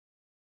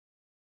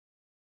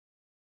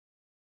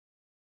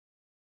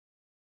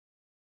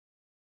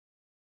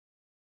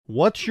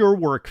What's Your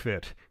Work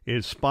Fit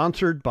is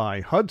sponsored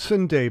by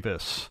Hudson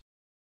Davis.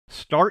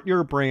 Start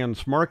your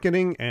brand's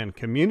marketing and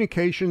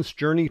communications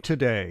journey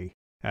today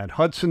at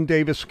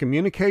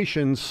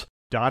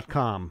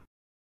hudsondaviscommunications.com.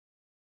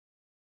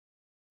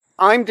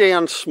 I'm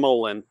Dan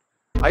Smolin.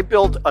 I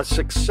built a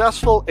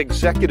successful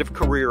executive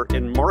career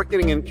in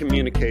marketing and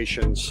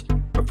communications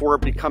before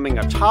becoming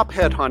a top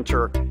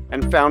headhunter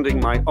and founding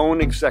my own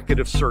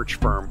executive search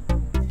firm.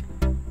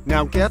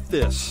 Now get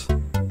this,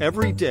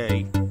 every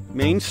day,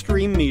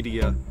 mainstream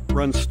media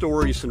runs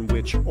stories in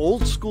which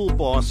old school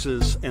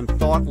bosses and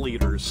thought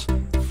leaders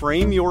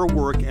frame your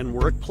work and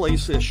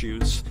workplace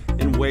issues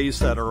in ways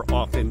that are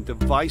often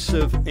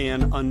divisive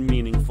and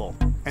unmeaningful.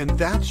 And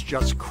that's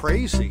just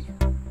crazy.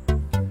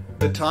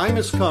 The time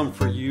has come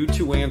for you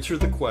to answer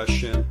the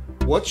question,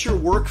 what's your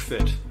work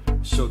fit?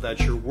 So that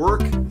your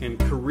work and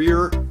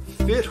career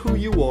fit who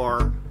you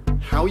are,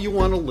 how you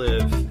want to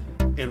live,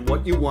 and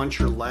what you want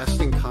your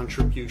lasting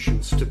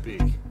contributions to be.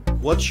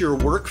 What's your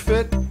work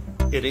fit?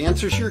 It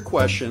answers your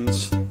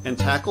questions and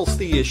tackles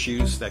the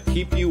issues that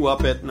keep you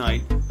up at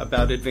night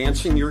about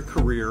advancing your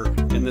career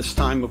in this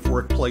time of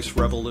workplace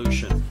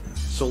revolution.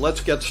 So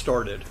let's get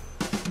started.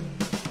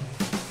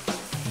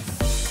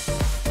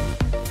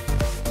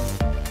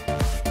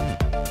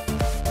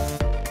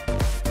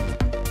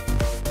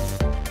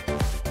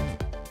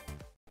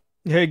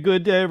 Hey,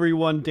 good day,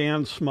 everyone.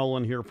 Dan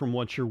Smolin here from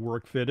What's Your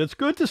Work Fit. It's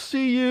good to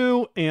see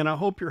you, and I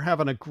hope you're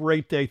having a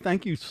great day.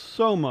 Thank you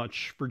so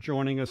much for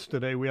joining us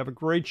today. We have a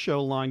great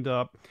show lined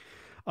up.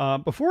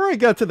 Before I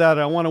get to that,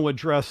 I want to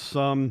address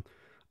some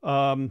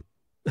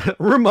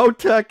remote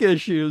tech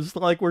issues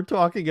like we're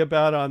talking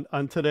about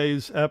on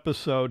today's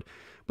episode,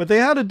 but they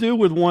had to do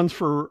with ones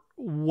for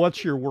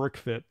What's Your Work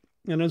Fit.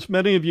 And as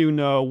many of you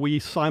know, we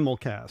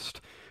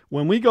simulcast.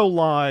 When we go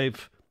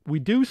live, we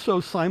do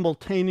so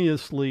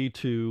simultaneously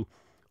to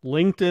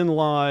LinkedIn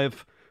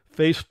Live,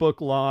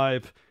 Facebook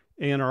Live,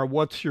 and our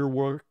What's Your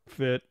Work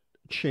Fit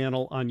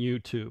channel on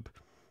YouTube.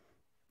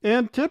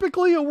 And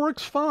typically it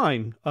works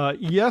fine.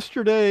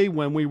 Yesterday,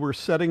 when we were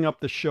setting up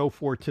the show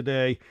for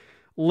today,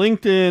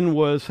 LinkedIn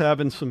was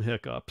having some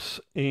hiccups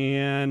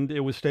and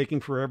it was taking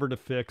forever to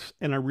fix.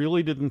 And I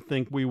really didn't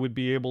think we would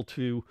be able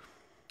to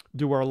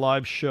do our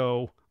live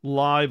show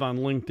live on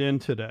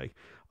LinkedIn today.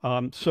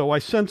 So I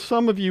sent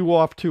some of you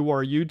off to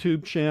our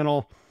YouTube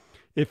channel.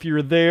 If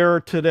you're there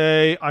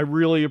today, I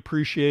really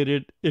appreciate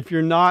it. If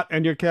you're not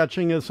and you're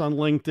catching us on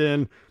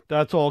LinkedIn,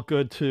 that's all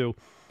good too.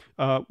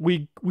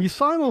 We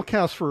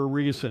simulcast for a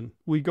reason.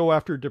 We go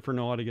after different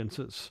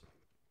audiences.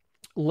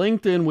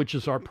 LinkedIn, which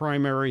is our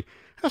primary,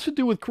 has to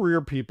do with career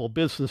people,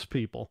 business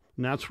people,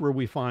 and that's where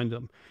we find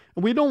them.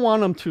 And we don't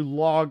want them to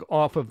log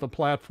off of the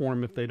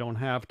platform if they don't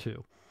have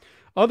to.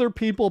 Other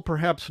people,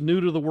 perhaps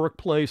new to the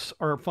workplace,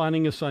 are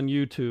finding us on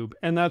YouTube,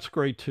 and that's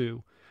great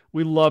too.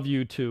 We love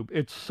YouTube.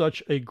 It's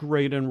such a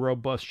great and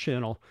robust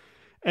channel.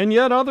 And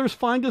yet others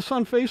find us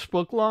on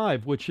Facebook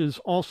Live, which is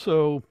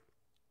also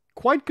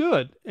quite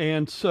good.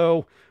 And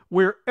so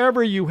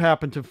wherever you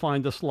happen to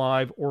find us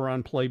live or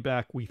on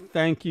playback, we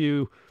thank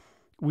you.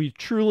 We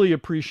truly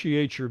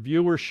appreciate your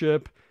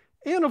viewership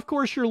and, of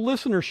course, your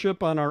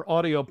listenership on our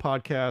audio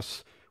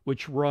podcasts,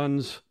 which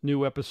runs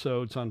new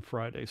episodes on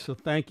Friday. So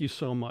thank you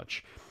so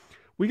much.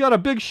 We got a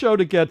big show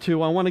to get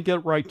to. I want to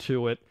get right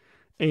to it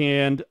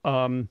and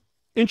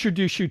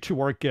introduce you to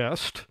our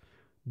guest,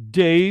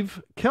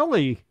 Dave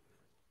Kelly.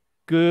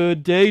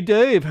 Good day,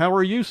 Dave. How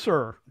are you,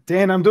 sir?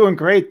 Dan, I'm doing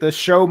great. The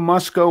show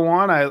must go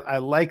on. I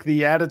like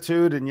the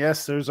attitude. And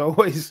yes, there's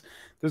always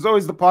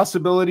the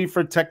possibility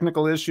for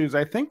technical issues.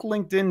 I think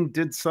LinkedIn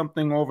did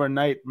something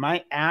overnight.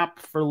 My app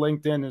for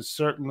LinkedIn is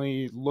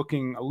certainly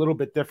looking a little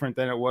bit different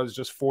than it was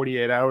just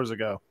 48 hours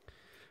ago.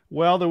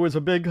 Well, there was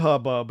a big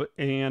hubbub,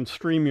 and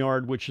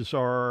StreamYard, which is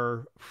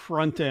our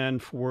front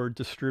end for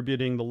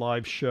distributing the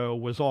live show,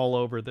 was all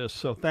over this.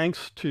 So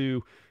thanks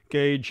to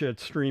Gage at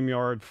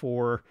StreamYard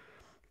for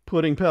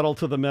putting pedal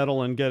to the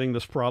metal and getting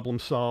this problem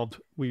solved.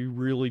 We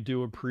really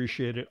do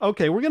appreciate it.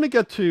 Okay, we're going to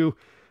get to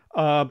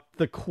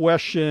the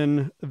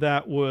question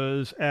that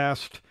was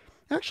asked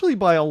actually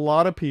by a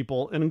lot of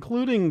people, and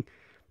including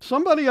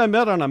somebody I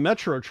met on a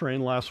metro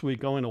train last week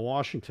going to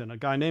Washington, a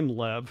guy named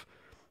Lev,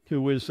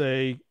 who is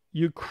a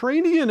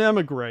Ukrainian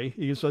emigre.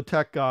 He's a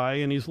tech guy,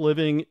 and he's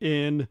living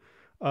in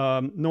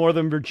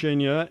Northern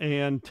Virginia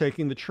and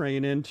taking the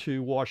train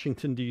into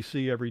Washington,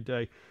 D.C. every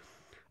day.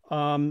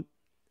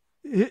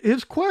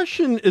 His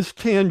question is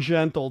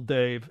tangential,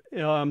 Dave.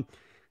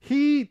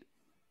 He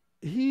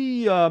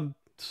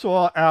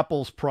saw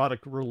Apple's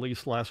product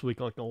release last week,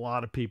 like a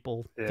lot of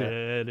people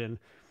did, and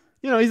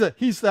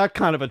he's that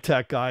kind of a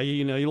tech guy.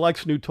 He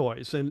likes new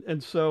toys,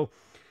 and so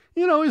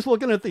he's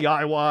looking at the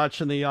iWatch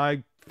and the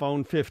iPhone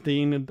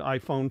 15 and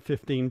iPhone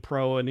 15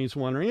 Pro, and he's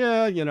wondering,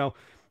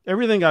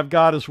 everything I've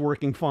got is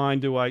working fine.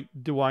 Do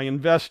I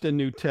invest in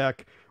new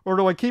tech, or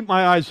do I keep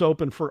my eyes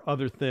open for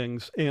other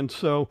things? And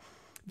so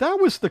that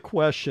was the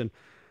question.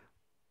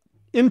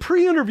 In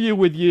pre-interview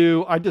with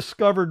you, I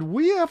discovered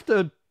we have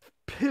to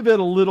pivot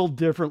a little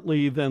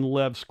differently than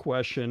Lev's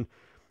question,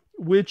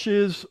 which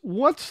is,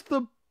 what's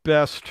the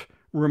best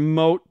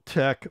remote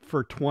tech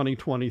for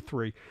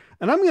 2023.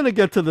 And I'm going to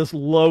get to this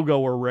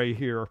logo array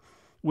here,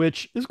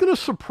 which is going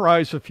to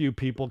surprise a few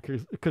people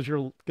because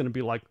you're going to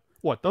be like,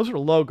 what? Those are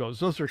logos.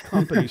 Those are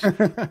companies.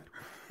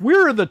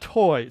 Where are the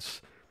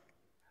toys?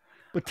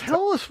 But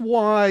tell us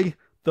why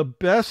the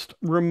best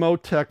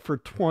remote tech for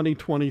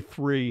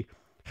 2023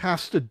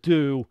 has to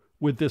do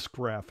with this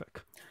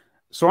graphic.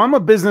 So I'm a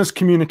business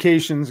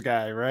communications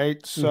guy,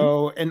 right?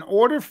 So in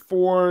order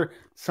for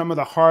some of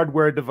the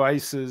hardware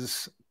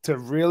devices to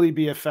really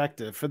be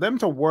effective, for them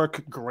to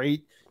work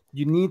great,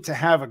 you need to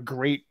have a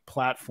great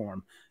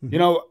platform. You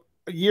know,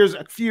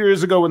 a few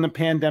years ago when the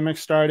pandemic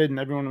started and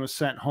everyone was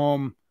sent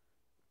home,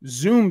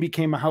 Zoom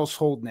became a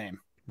household name.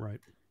 Right.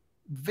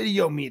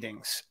 Video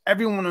meetings.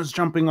 Everyone was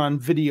jumping on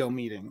video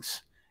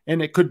meetings.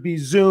 And it could be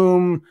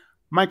Zoom,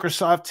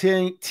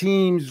 Microsoft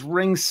Teams,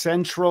 Ring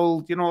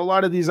Central, you know, a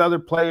lot of these other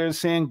players,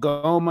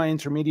 Sangoma,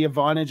 Intermedia,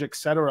 Vonage,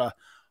 etc.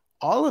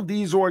 All of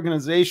these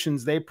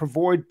organizations, they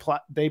provide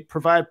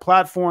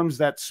platforms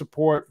that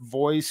support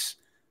voice,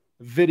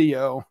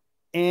 video,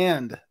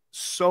 and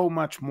so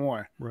much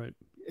more. Right.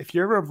 If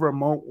you're a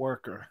remote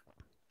worker,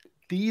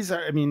 these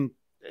are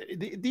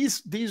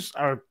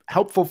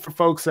helpful for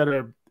folks that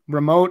are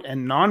remote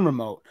and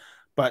non-remote.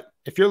 But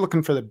if you're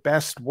looking for the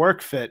best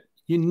work fit,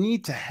 you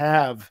need to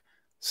have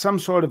some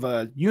sort of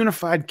a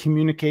unified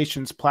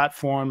communications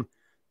platform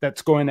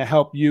that's going to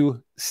help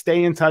you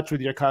stay in touch with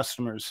your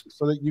customers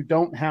so that you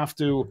don't have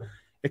to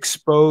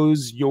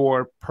expose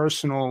your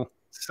personal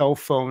cell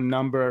phone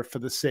number for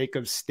the sake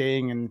of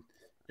staying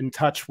in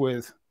touch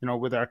with, you know,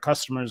 with our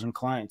customers and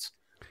clients.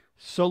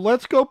 So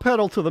let's go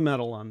pedal to the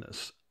metal on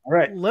this. All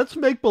right. Let's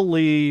make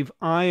believe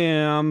I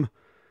am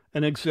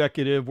an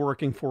executive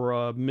working for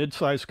a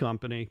mid-sized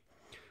company.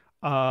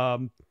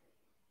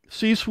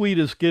 C-suite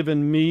has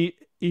given me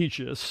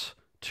aegis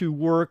to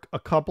work a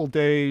couple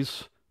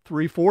days,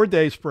 3-4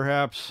 days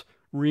perhaps,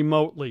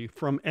 remotely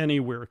from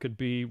anywhere. It could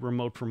be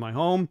remote from my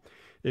home.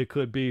 It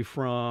could be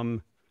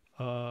from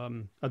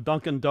a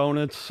Dunkin'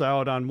 Donuts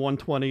out on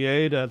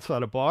 128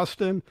 outside of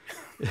Boston.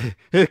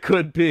 It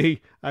could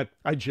be,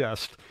 I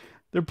jest,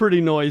 they're pretty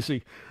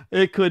noisy.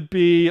 It could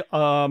be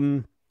a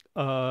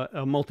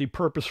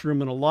multi-purpose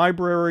room in a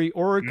library,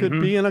 or it could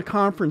be in a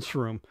conference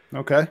room.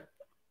 Okay.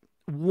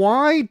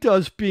 Why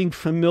does being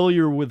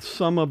familiar with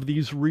some of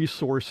these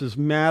resources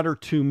matter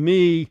to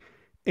me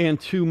and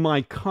to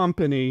my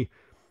company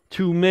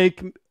to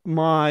make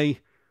my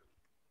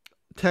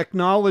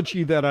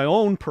technology that I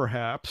own,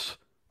 perhaps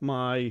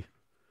my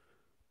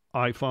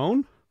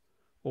iPhone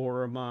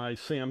or my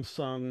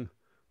Samsung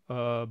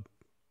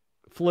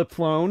flip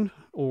phone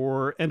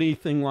or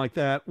anything like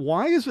that?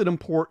 Why is it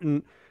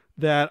important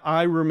that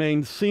I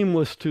remain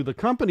seamless to the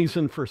company's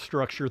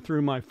infrastructure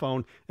through my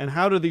phone? And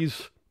how do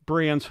these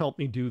brands help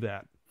me do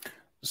that?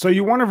 So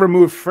you want to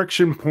remove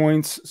friction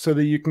points so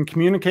that you can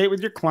communicate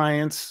with your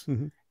clients,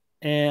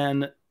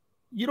 and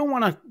you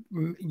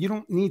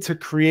don't need to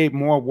create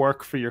more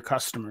work for your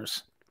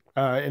customers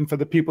and for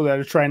the people that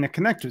are trying to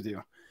connect with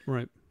you.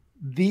 Right.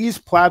 These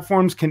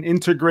platforms can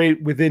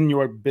integrate within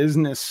your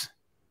business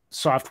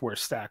software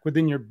stack,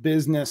 within your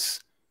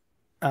business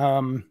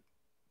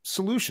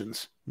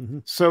solutions.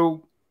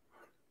 So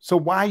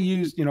why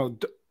use, you know,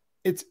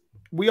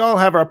 we all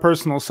have our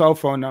personal cell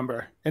phone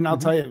number, and I'll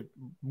tell you,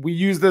 we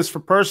use this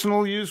for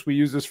personal use. We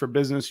use this for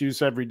business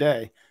use every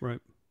day. Right.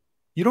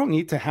 You don't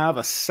need to have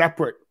a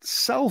separate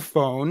cell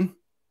phone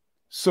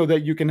so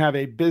that you can have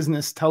a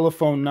business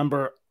telephone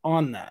number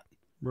on that.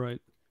 Right.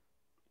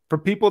 For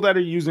people that are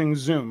using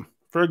Zoom,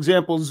 for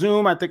example,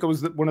 Zoom, I think it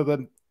was one of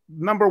the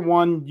number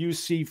one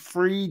UC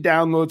free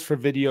downloads for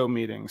video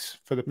meetings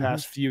for the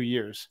past few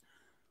years.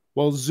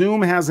 Well,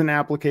 Zoom has an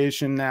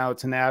application now.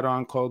 It's an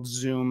add-on called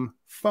Zoom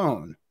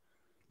Phone.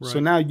 Right. So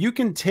now you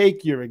can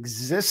take your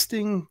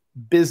existing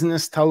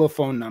business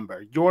telephone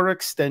number, your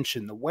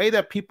extension, the way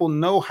that people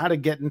know how to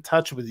get in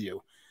touch with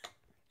you,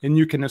 and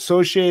you can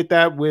associate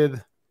that with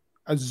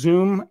a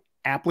Zoom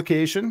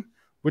application,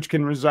 which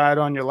can reside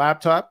on your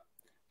laptop,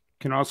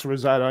 can also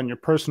reside on your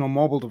personal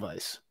mobile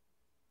device.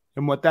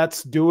 And what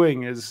that's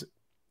doing is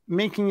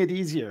making it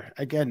easier.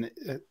 Again,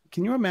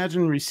 can you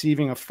imagine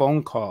receiving a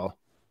phone call?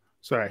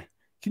 Sorry.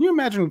 Can you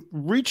imagine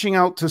reaching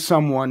out to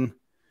someone?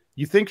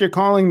 You think you're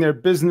calling their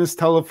business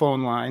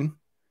telephone line,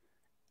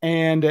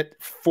 and it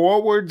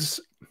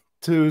forwards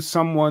to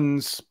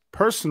someone's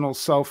personal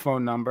cell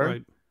phone number.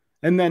 Right.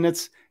 And then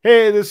it's,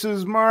 hey, this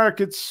is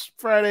Mark. It's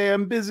Friday.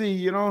 I'm busy.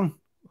 You know,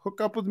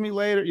 hook up with me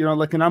later. You know,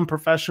 like an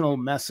unprofessional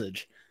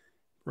message.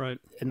 Right.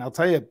 And I'll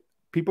tell you,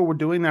 people were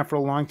doing that for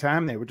a long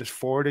time. They were just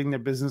forwarding their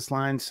business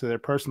lines to their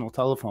personal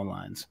telephone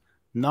lines.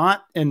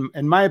 Not, in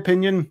my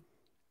opinion,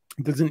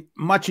 there's a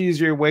much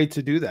easier way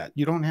to do that.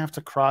 You don't have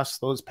to cross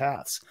those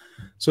paths.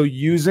 So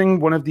using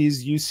one of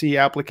these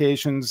UC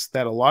applications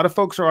that a lot of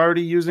folks are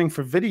already using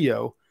for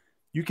video,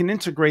 you can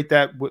integrate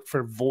that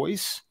for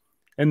voice,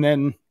 and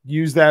then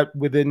use that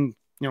within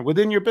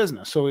your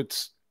business. So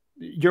it's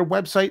your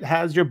website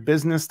has your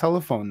business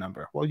telephone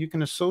number. Well, you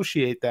can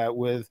associate that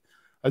with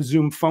a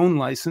Zoom phone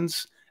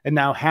license and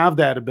now have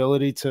that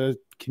ability to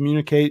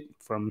communicate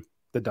from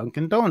the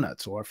Dunkin'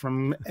 Donuts or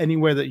from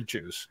anywhere that you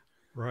choose.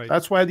 Right.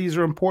 That's why these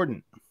are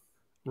important.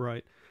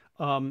 Right.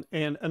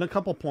 And a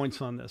couple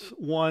points on this.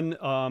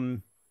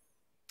 One,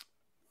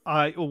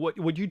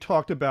 what you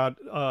talked about,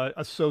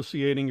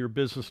 associating your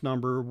business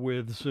number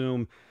with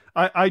Zoom.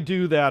 I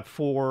do that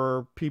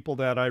for people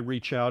that I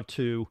reach out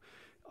to,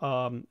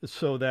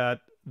 so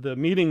that the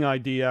meeting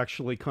ID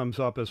actually comes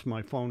up as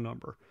my phone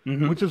number,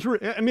 which is,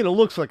 I mean, it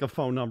looks like a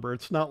phone number.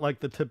 It's not like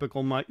the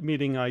typical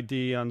meeting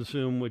ID on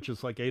Zoom, which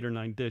is like 8 or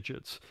 9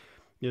 digits.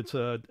 It's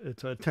a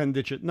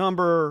 10-digit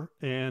number,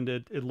 and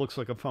it looks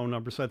like a phone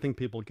number. So I think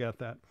people get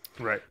that.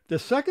 Right. The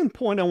second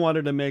point I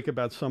wanted to make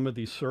about some of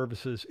these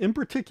services, in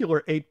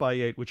particular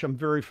 8x8, which I'm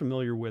very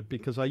familiar with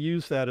because I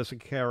use that as a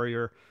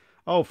carrier.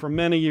 For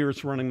many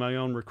years running my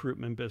own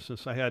recruitment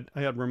business. I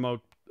had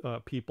remote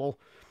people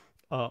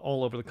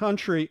all over the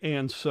country,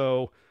 and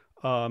so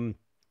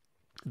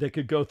they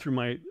could go through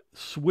my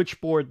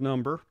switchboard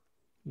number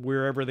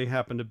wherever they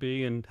happen to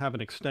be and have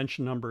an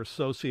extension number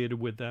associated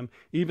with them,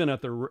 even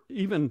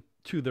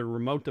to their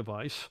remote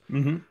device,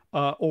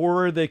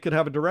 or they could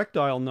have a direct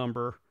dial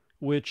number,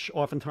 which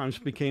oftentimes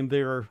became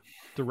their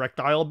direct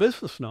dial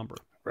business number.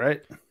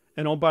 Right.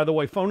 And oh, by the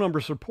way, phone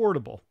numbers are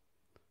portable,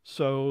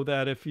 so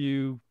that if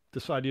you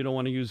decide you don't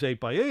want to use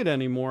 8x8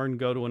 anymore and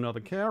go to another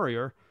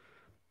carrier,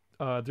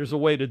 there's a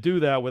way to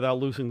do that without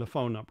losing the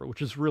phone number, which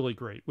is really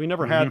great. We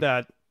never had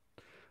that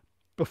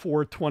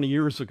before 20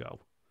 years ago.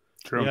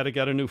 True. You had to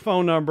get a new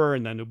phone number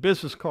and then new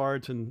business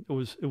cards, and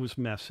it was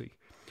messy.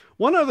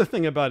 One other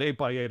thing about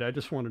 8x8 I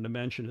just wanted to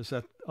mention is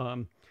that,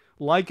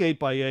 like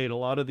 8x8, a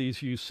lot of these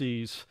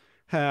UCs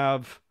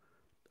have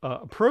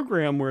a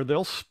program where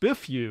they'll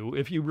spiff you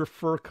if you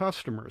refer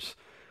customers.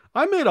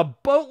 I made a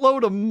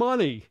boatload of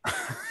money.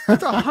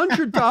 It's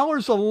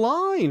 $100 a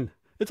line.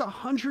 It's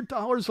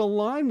 $100 a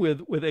line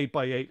with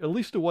 8x8. At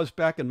least it was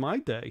back in my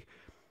day.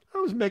 I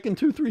was making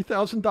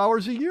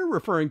 $2,000-$3,000 a year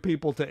referring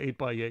people to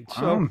 8x8.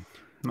 So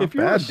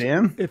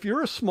if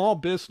you're a small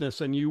business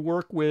and you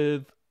work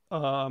with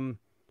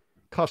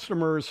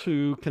customers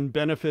who can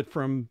benefit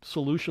from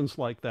solutions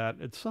like that,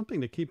 it's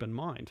something to keep in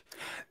mind.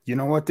 You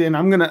know what, Dan?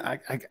 I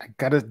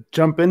gotta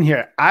jump in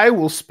here. I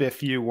will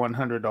spiff you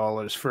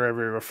 $100 for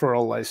every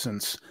referral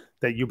license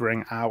that you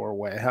bring our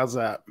way. How's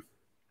that?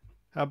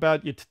 How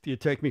about you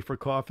take me for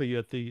coffee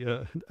at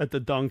the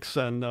Dunks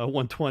and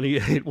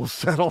 128? We'll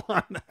settle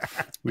on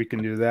that. We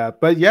can do that.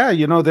 But yeah,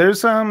 you know,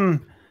 there's a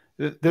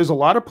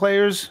lot of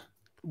players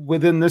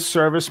within this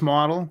service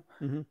model.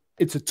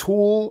 It's a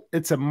tool.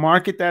 It's a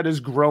market that is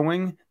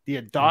growing. The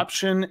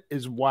adoption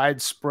is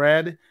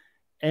widespread.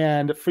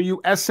 And for you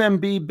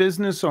SMB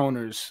business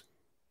owners,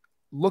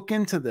 look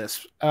into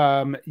this.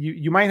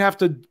 You might have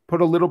to put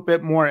a little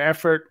bit more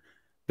effort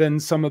than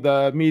some of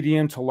the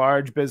medium to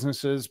large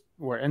businesses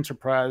or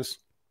enterprise,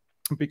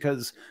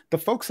 because the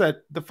folks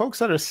that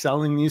are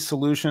selling these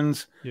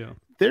solutions,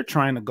 they're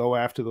trying to go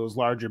after those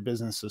larger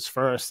businesses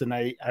first. And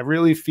I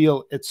really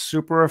feel it's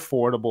super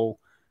affordable.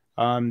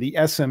 The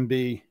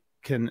SMB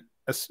can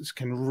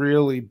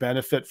really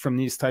benefit from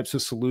these types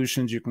of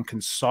solutions. You can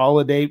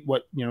consolidate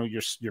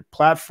your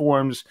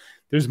platforms.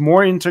 There's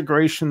more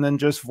integration than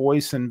just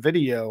voice and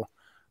video.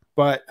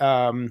 But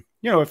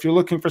if you're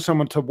looking for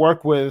someone to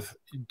work with,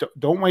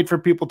 don't wait for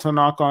people to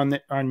knock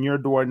on your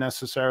door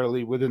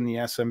necessarily within the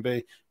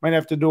SMB. Might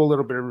have to do a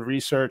little bit of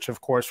research.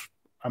 Of course,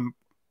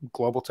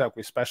 Global Tech,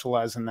 we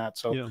specialize in that,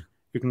 so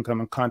you can come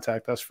and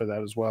contact us for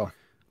that as well.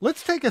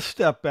 Let's take a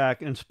step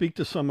back and speak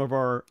to some of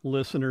our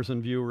listeners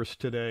and viewers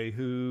today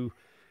who,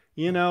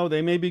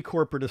 they may be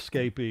corporate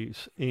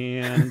escapees,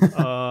 and they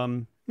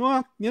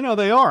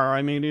are.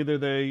 I mean, either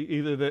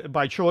they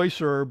by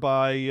choice or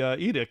by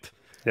edict.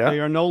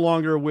 They are no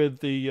longer with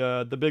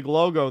the big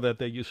logo that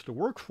they used to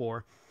work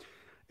for.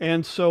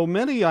 And so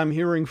many I'm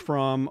hearing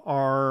from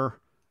are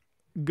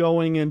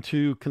going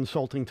into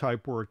consulting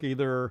type work,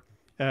 either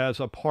as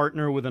a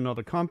partner with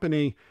another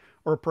company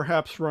or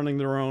perhaps running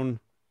their own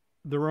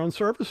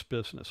service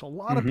business. A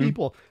lot of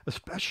people,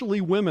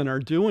 especially women, are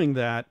doing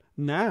that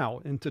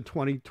now into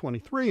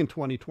 2023 and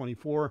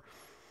 2024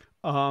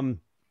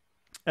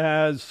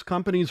 as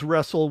companies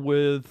wrestle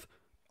with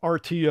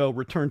RTO,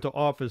 return to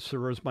office,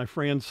 or as my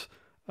friend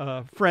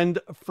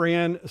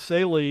Fran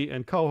Saley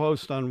and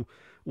co-host on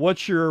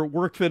What's Your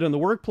Work Fit in the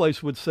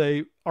Workplace would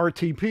say,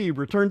 RTP,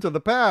 return to the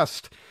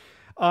past.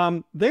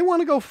 They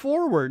want to go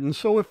forward. And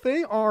so if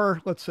they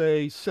are, let's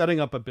say, setting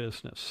up a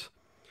business,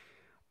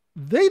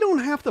 they don't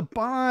have to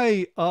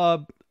buy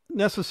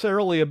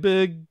necessarily a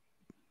big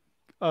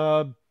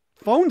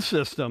phone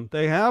system.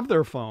 They have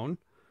their phone,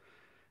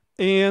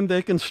 and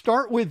they can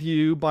start with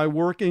you by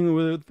working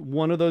with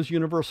one of those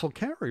universal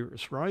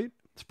carriers, right?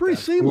 It's pretty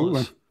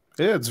seamless.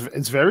 Yeah,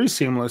 it's very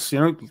seamless.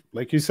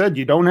 Like you said,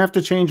 you don't have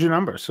to change your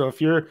number. So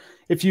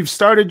if you've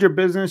started your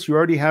business, you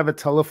already have a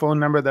telephone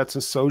number that's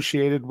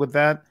associated with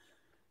that.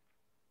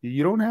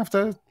 You don't have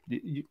to.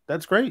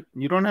 That's great.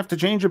 You don't have to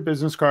change your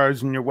business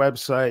cards and your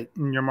website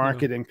and your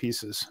marketing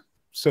pieces.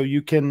 So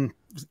you can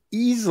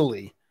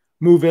easily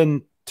move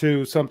in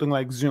to something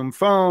like Zoom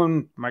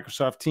Phone,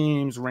 Microsoft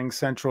Teams, Ring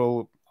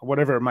Central,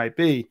 whatever it might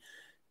be,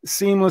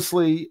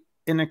 seamlessly,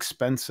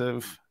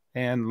 inexpensive,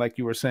 and like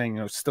you were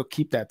saying, still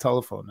keep that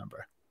telephone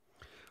number.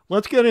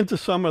 Let's get into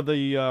some of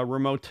the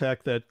remote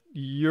tech that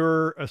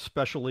you're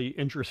especially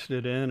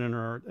interested in,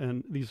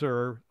 and these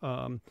are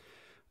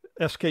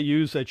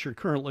SKUs that you're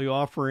currently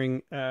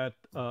offering at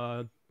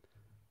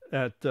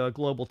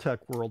Global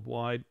Tech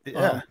Worldwide.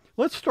 Yeah.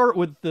 Let's start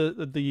with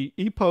the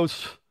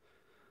EPOS.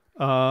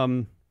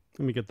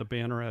 Let me get the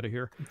banner out of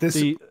here. This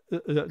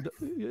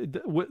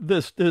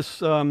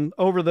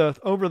over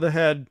the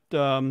head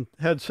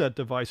headset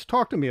device.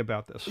 Talk to me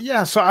about this.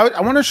 Yeah, so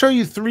I want to show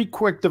you 3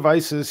 quick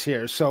devices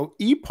here. So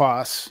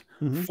EPOS,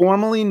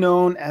 formerly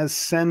known as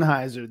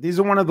Sennheiser. These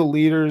are one of the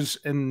leaders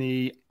in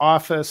the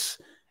office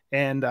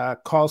and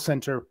call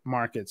center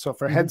market. So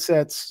for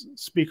headsets,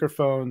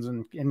 speakerphones,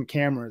 and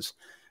cameras.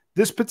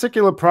 This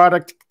particular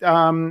product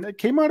it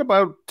came out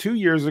about 2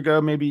 years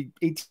ago, maybe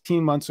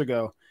 18 months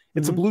ago.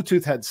 It's a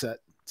Bluetooth headset.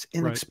 It's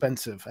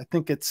inexpensive. Right. I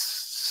think it's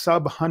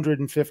sub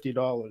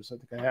 $150. I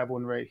think I have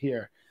one right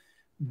here.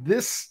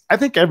 I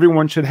think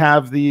everyone should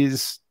have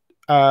these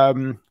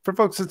for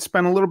folks that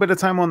spend a little bit of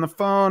time on the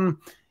phone.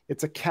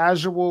 It's a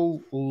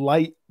casual,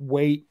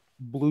 lightweight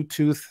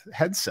Bluetooth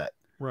headset.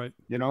 Right.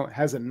 It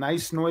has a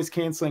nice noise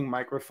canceling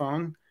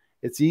microphone.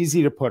 It's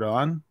easy to put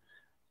on.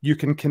 You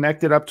can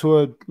connect it up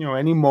to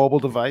any mobile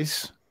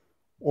device,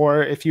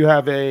 or if you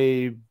have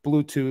a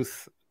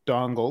Bluetooth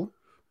dongle,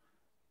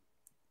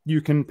 you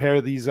can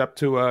pair these up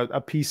to a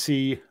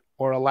PC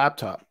or a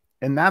laptop.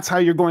 And that's how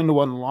you're going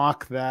to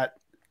unlock that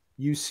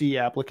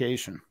UC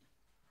application.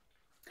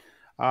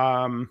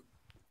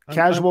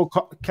 Casual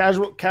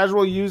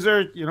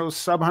user,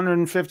 sub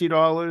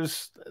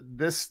 $150.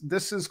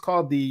 This is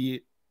called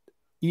the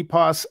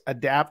EPOS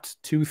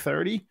Adapt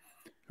 230.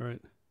 Right.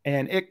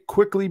 And it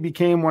quickly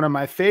became one of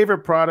my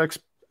favorite products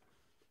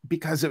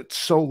because it's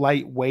so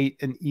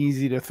lightweight and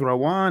easy to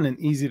throw on and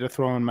easy to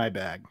throw in my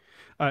bag.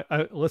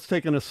 Let's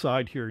take an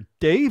aside here.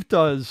 Dave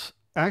does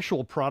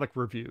actual product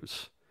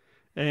reviews,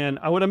 and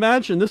I would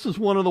imagine this is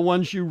one of the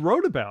ones you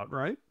wrote about,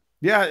 right?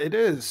 Yeah, it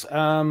is.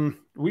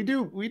 We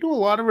do a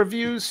lot of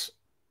reviews,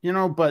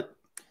 but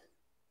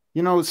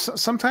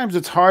sometimes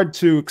it's hard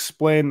to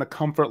explain the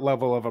comfort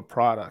level of a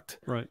product.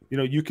 Right.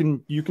 You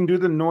can do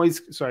the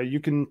noise. Sorry,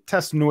 you can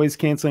test noise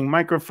canceling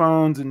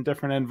microphones in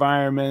different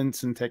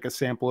environments and take a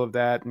sample of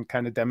that and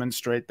kind of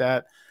demonstrate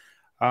that.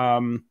 A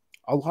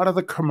lot of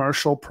the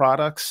commercial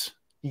products,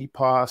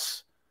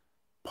 EPOS,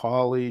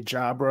 Poly,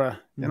 Jabra,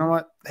 you know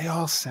what? They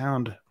all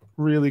sound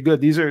really good.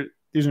 These are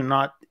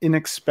not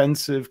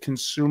inexpensive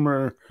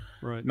consumer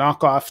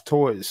knockoff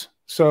toys.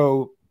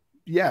 So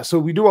yeah, so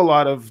we do a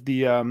lot of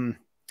the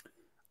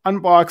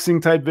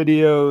unboxing type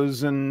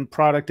videos and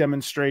product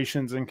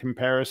demonstrations and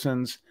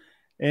comparisons.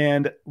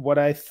 And what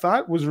I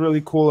thought was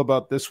really cool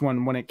about this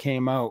one when it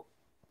came out,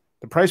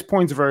 the price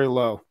point's very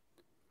low.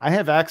 I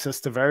have access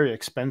to very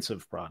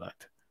expensive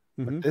product,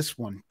 but this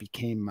one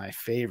became my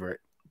favorite.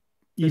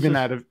 Even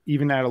at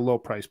a low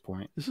price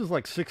point. This is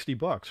like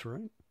 $60,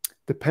 right?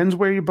 Depends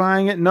where you're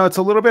buying it. No, it's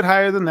a little bit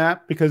higher than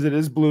that because it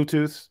is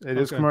Bluetooth. It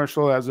is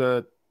commercial. It has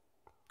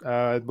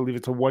I believe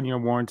it's a 1-year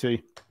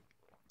warranty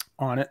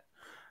on it.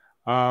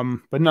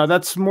 But no,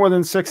 that's more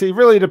than 60. It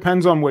really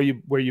depends on where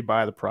you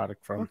buy the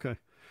product from. Okay,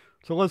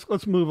 so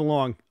let's move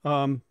along.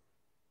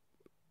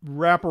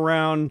 Wrap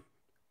around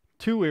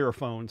 2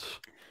 earphones.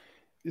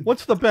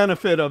 What's the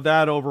benefit of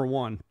that over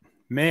one?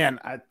 Man,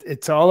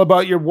 it's all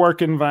about your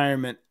work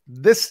environment.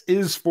 This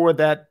is for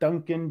that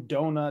Dunkin'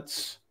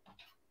 Donuts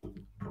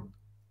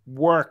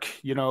work.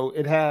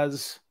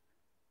 This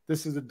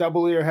is a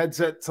double ear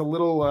headset. It's a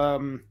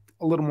little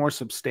more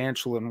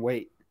substantial in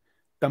weight.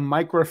 The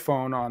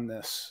microphone on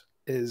this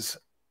is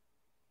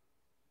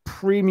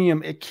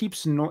premium. It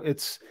keeps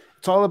it's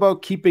all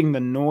about keeping the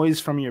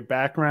noise from your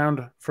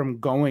background from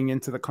going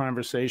into the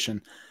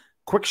conversation.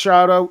 Quick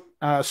shout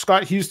out,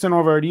 Scott Houston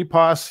over at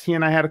EPOS. He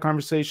and I had a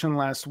conversation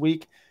last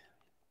week.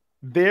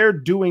 They're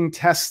doing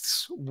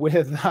tests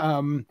with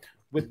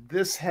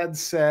this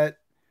headset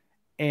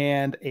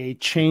and a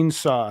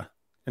chainsaw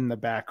in the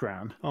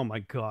background. Oh my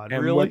God!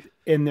 And really?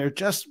 They're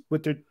just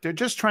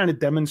trying to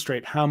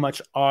demonstrate how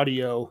much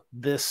audio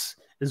this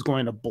is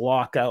going to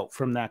block out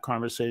from that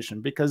conversation.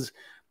 Because,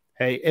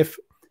 hey, if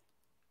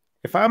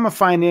I'm a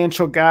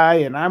financial guy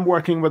and I'm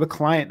working with a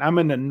client, I'm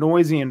in a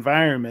noisy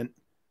environment,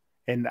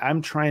 and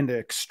I'm trying to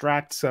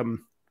extract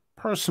some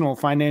personal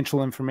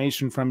financial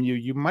information from you,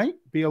 you might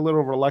be a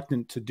little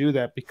reluctant to do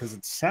that because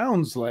it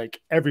sounds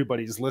like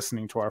everybody's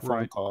listening to our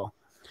phone call.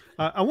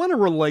 I want to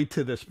relate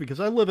to this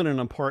because I live in an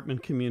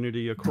apartment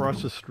community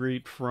across the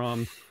street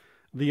from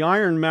the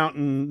Iron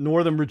Mountain,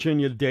 Northern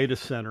Virginia data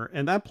center,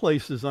 and that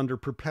place is under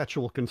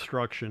perpetual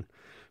construction.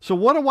 So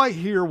what do I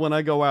hear when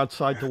I go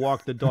outside to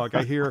walk the dog?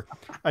 I hear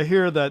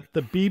that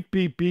the beep,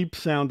 beep, beep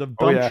sound of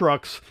dump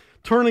trucks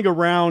turning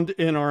around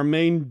in our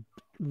main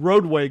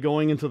roadway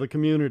going into the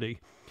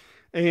community.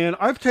 And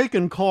I've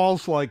taken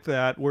calls like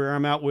that where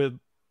I'm out with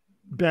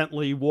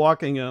Bentley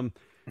walking him,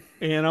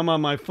 and I'm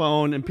on my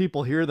phone and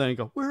people hear that and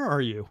go, where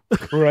are you?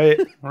 Right,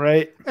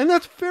 right. And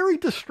that's very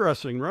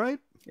distressing, right?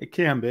 It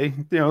can be.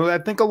 I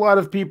think a lot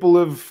of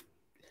people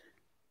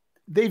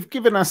they've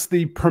given us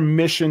the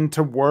permission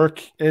to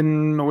work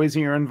in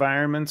noisier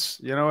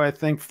environments. I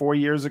think 4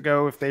 years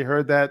ago, if they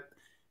heard that,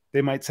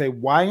 they might say,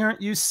 why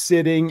aren't you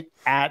sitting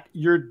at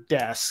your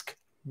desk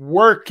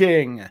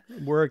working?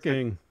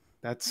 Working.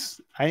 I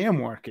am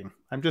working.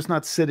 I'm just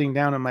not sitting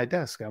down at my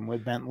desk. I'm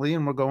with Bentley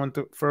and we're going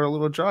for a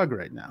little jog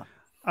right now.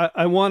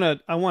 I want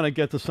to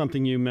get to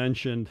something you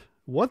mentioned.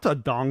 What's a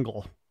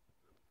dongle?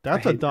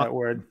 That's that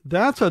word.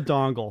 That's a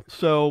dongle.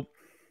 So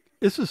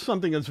this is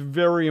something that's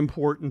very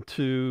important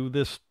to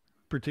this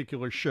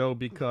particular show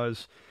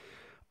because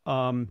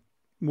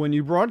when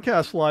you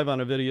broadcast live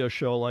on a video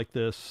show like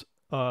this,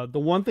 the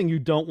one thing you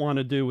don't want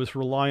to do is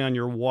rely on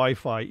your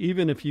Wi-Fi,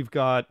 even if you've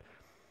got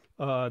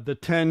the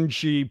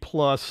 10G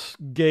plus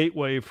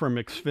gateway from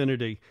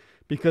Xfinity,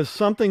 because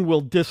something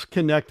will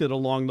disconnect it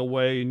along the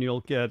way, and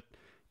you'll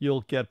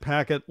get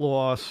packet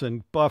loss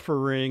and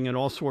buffering and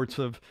all sorts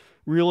of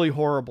really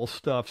horrible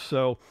stuff.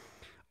 So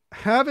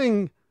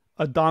having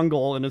a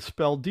dongle, and it's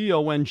spelled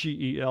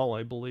DONGEL,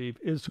 I believe,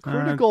 is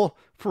critical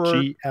for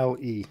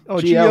GLE. Oh,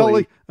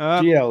 GLE.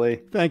 GLE.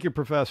 Thank you,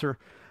 Professor.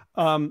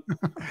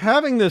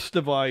 Having this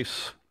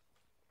device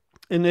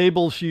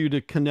enables you to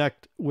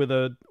connect with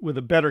a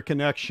better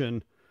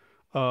connection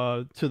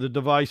to the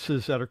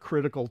devices that are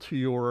critical to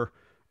your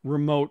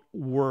remote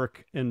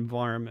work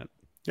environment.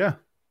 Yeah.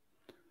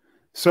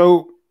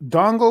 So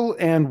dongle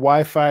and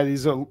Wi-Fi, a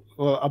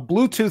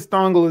Bluetooth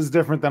dongle is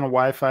different than a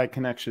Wi-Fi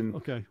connection.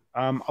 Okay.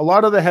 A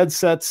lot of the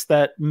headsets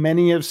that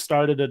many have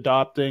started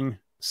adopting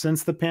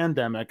since the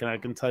pandemic, and I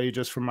can tell you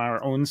just from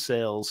our own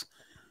sales,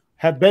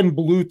 have been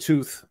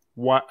Bluetooth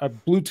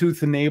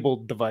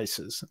enabled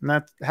devices. And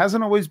that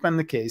hasn't always been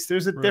the case.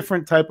 There's a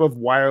different type of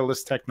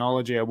wireless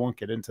technology. I won't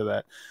get into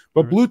that.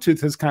 But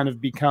Bluetooth has kind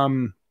of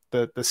become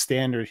the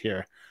standard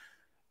here.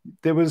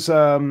 There was,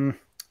 and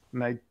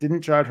I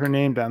didn't jot her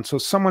name down. So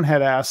someone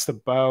had asked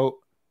about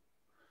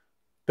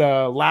the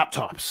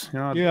laptops.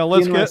 Yeah,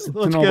 let's get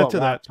to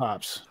that.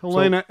 Laptops.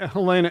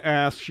 Helena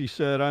asked, she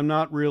said, I'm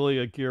not really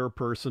a gear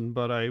person,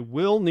 but I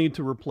will need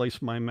to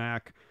replace my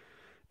Mac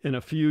in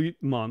a few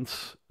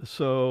months.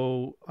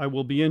 So I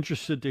will be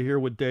interested to hear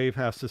what Dave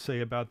has to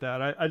say about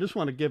that. I just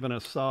want to give an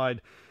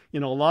aside. A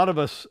lot of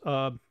us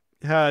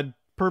had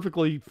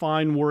perfectly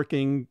fine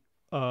working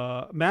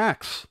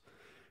Macs.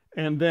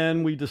 And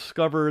then we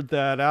discovered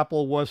that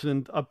Apple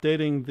wasn't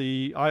updating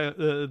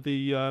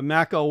the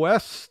Mac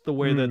OS the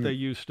way that they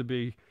used to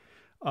be,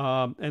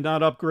 and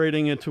not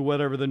upgrading it to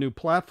whatever the new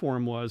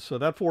platform was. So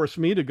that forced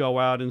me to go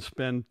out and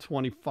spend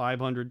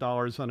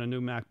 $2,500 on a new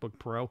MacBook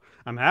Pro.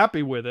 I'm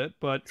happy with it,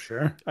 but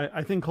sure,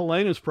 I think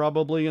Helene is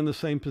probably in the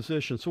same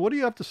position. So what do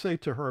you have to say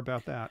to her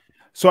about that?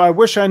 So I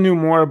wish I knew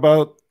more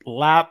about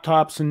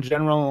laptops in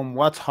general and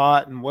what's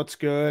hot and what's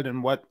good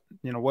and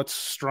what's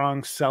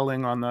strong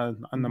selling on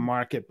the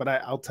market. But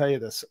I'll tell you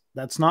this,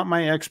 that's not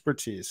my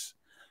expertise.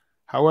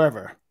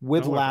 However,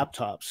 with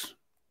laptops,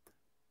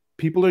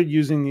 people are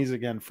using these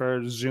again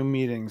for Zoom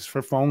meetings,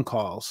 for phone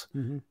calls.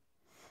 Mm-hmm.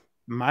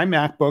 My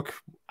MacBook,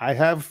 I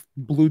have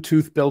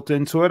Bluetooth built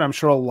into it. I'm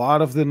sure a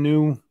lot of the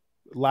new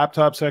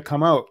laptops that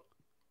come out,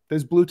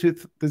 there's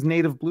native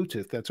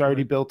Bluetooth that's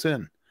already built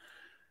in.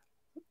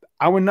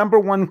 Our number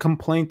one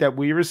complaint that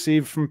we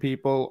receive from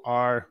people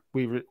are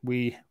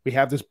we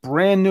have this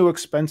brand new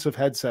expensive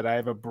headset. I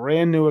have a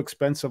brand new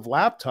expensive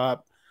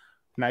laptop,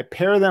 and I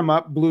pair them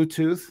up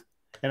Bluetooth,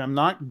 and I'm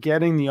not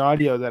getting the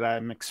audio that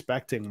I'm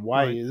expecting.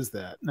 Why is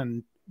that?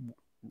 And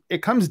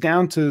it comes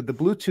down to the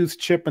Bluetooth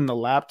chip in the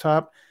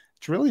laptop.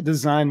 It's really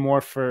designed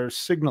more for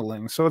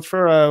signaling. So it's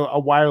for a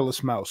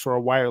wireless mouse or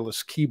a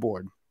wireless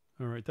keyboard.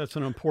 All right. That's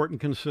an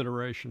important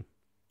consideration.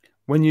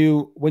 When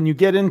you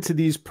get into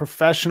these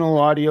professional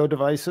audio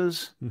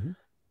devices,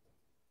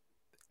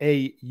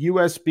 a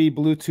USB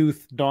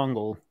Bluetooth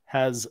dongle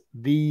has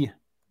the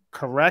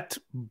correct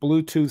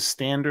Bluetooth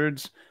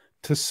standards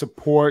to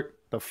support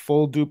the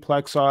full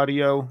duplex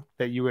audio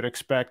that you would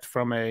expect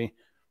from a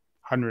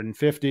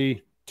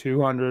 150,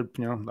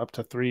 200, up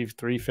to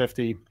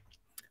 350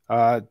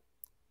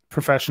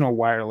 professional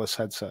wireless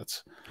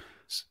headsets.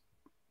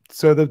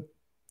 So the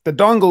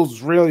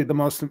dongle's really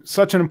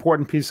such an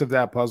important piece of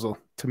that puzzle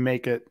to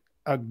make it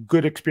a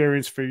good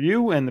experience for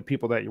you and the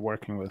people that you're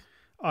working with.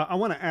 I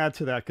want to add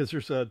to that because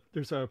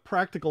there's a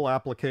practical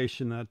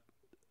application that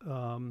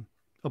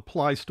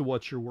applies to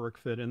what's your work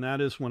fit, and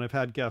that is when I've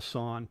had guests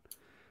on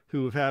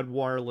who have had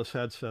wireless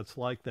headsets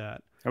like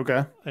that.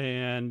 Okay.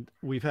 And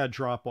we've had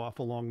drop off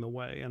along the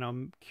way, and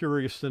I'm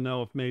curious to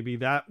know if maybe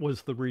that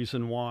was the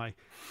reason why.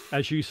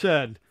 As you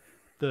said,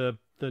 the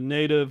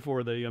native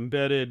or the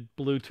embedded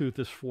Bluetooth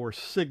is for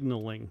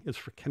signaling. It's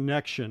for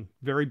connection,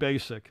 very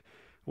basic.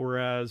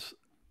 Whereas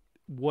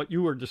what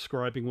you are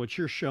describing, what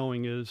you're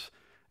showing is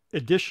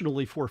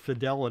additionally for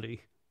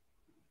fidelity.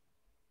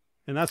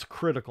 And that's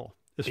critical,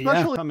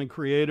 especially becoming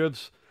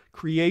creators,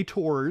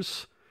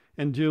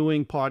 and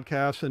doing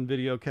podcasts and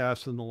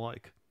videocasts and the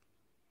like.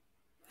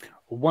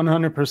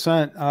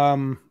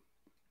 100%.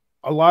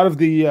 A lot of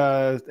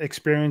the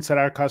experience that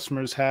our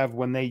customers have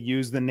when they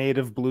use the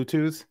native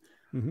Bluetooth,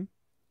 Mm-hmm.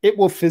 it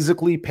will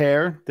physically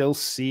pair. They'll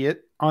see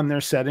it on their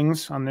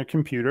settings on their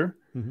computer,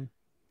 Mm-hmm.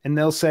 and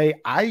they'll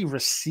say, "I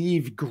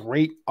receive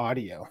great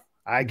audio.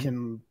 I Mm-hmm.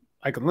 can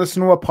I can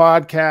listen to a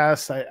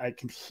podcast. I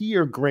can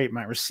hear great.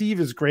 My receive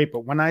is great,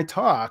 but when I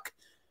talk,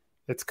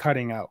 it's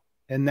cutting out."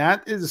 And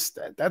that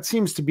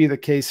seems to be the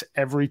case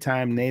every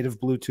time native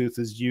Bluetooth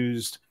is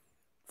used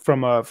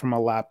from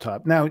a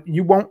laptop. Now,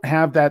 you won't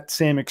have that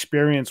same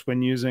experience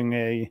when using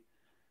your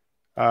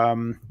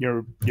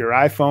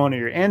iPhone or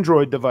your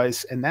Android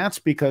device, and that's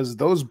because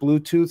those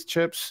Bluetooth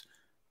chips,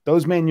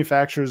 those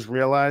manufacturers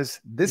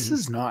realize this Mm-hmm.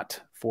 is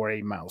not for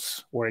a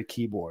mouse or a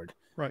keyboard.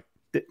 Right.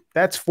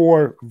 That's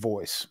for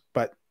voice.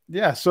 But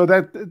yeah, so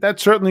that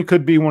certainly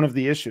could be one of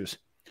the issues.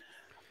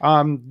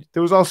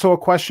 There was also a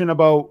question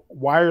about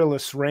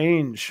wireless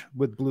range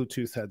with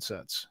Bluetooth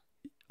headsets.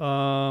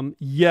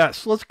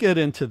 Yes, let's get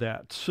into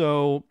that.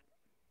 So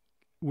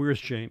where's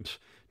James?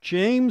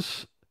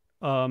 James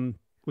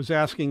was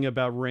asking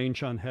about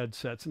range on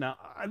headsets. Now,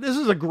 this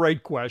is a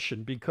great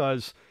question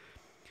because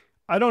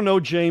I don't know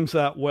James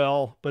that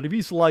well, but if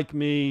he's like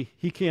me,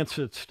 he can't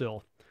sit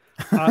still.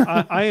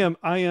 I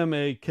am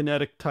a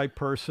kinetic type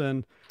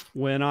person.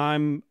 When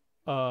I'm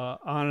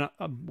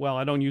well,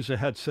 I don't use a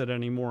headset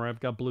anymore. I've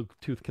got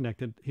Bluetooth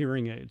connected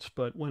hearing aids.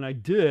 But when I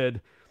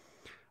did,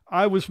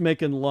 I was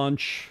making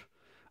lunch.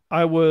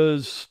 I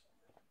was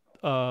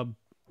uh,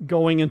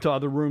 going into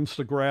other rooms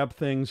to grab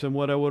things, and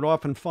what I would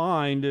often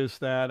find is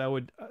that I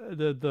would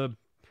the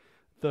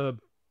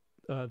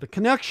the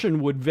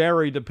connection would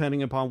vary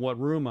depending upon what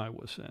room I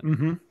was in.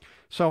 Mm-hmm.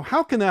 So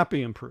how can that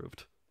be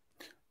improved?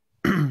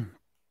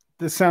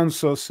 This sounds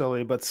so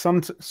silly, but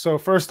so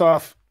first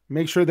off,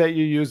 make sure that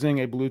you're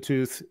using a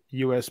Bluetooth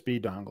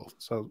USB dongle.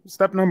 So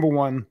step number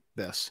one,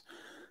 this.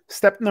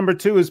 Step number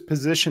two is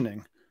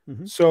positioning.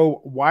 Mm-hmm.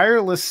 So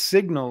wireless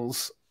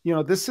signals,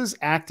 this is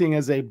acting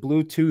as a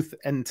Bluetooth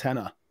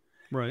antenna.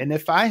 Right. And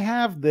if I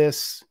have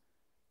this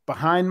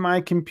behind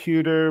my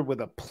computer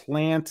with a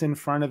plant in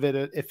front of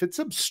it, if it's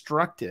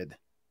obstructed,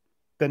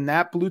 then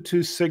that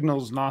Bluetooth signal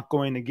is not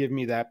going to give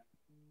me that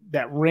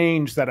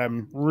range that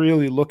I'm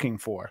really looking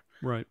for.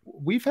 Right.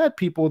 We've had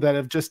people that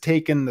have just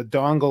taken the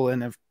dongle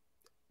and have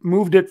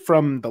moved it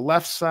from the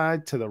left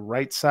side to the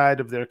right side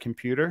of their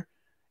computer,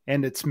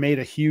 and it's made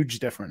a huge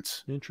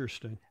difference.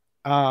 Interesting.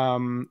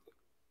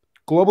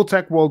 Global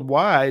Tech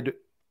Worldwide,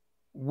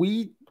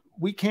 we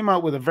came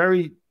out with a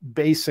very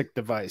basic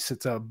device.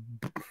 It's a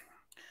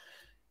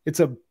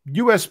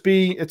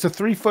USB. It's a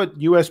 3-foot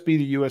USB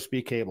to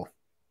USB cable.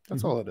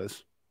 That's all it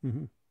is.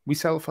 Mm-hmm. We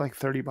sell it for like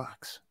 $30.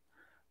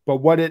 But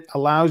what it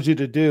allows you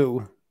to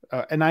do,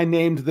 and I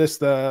named this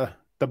the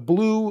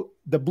blue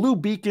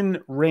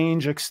beacon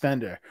range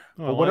extender.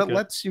 Oh, but what like it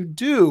lets you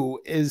do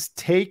is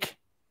take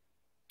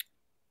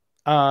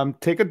a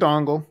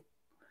dongle,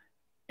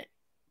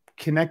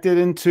 connect it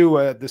into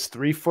this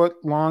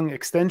 3-foot long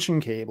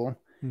extension cable,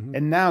 mm-hmm.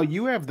 and now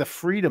you have the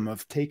freedom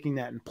of taking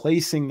that and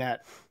placing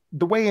that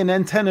the way an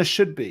antenna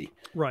should be.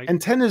 Right.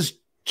 Antennas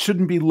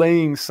shouldn't be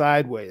laying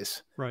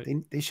sideways. Right.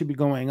 They should be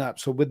going up.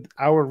 So with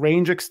our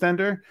range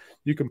extender,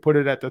 you can put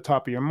it at the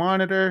top of your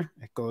monitor.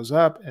 It goes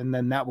up, and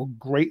then that will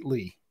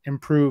greatly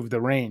improve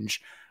the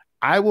range.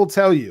 I will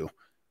tell you,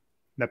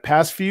 the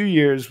past few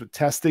years with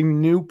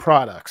testing new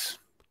products,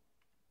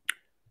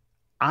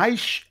 I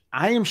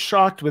am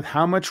shocked with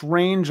how much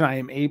range I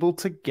am able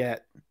to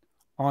get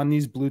on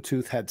these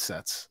Bluetooth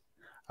headsets.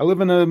 I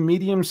live in a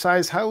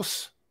medium-sized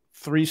house,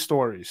 3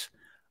 stories.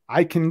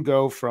 I can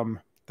go from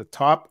the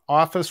top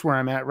office where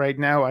I'm at right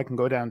now, I can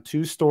go down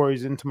 2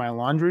 stories into my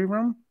laundry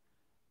room.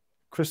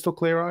 Crystal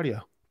clear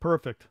audio.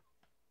 Perfect.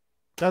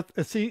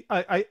 See,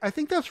 I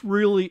think that's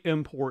really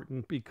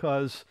important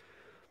because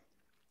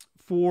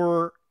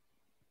for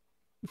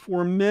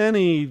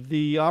many,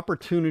 the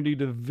opportunity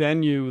to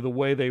venue the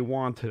way they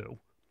want to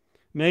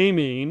may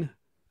mean,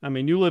 I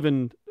mean, you live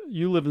in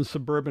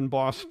suburban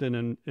Boston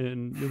and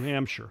in New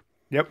Hampshire.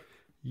 Yep.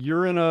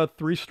 You're in a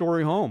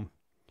 3-story home.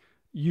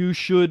 You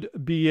should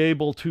be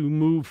able to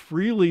move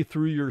freely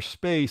through your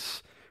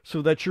space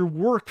so that your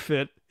work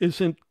fit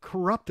isn't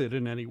corrupted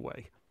in any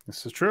way.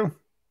 This is true.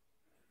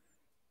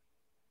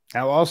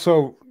 Now,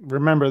 also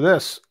remember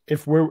this: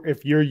 if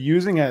you're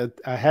using a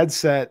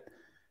headset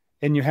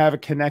and you have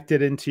it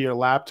connected into your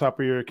laptop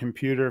or your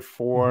computer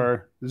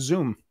for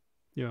Zoom,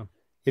 yeah.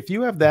 If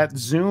you have that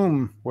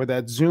Zoom or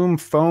that Zoom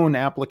phone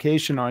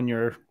application on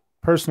your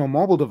personal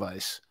mobile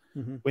device,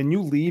 when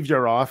you leave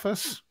your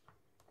office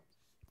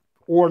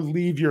or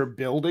leave your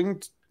building,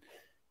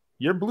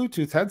 your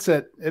Bluetooth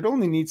headset, it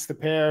only needs to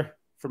pair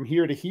from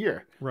here to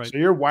here. Right. So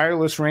your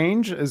wireless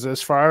range is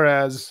as far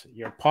as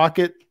your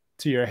pocket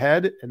to your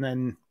head, and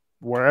then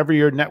wherever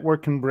your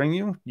network can bring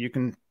you, you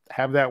can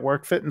have that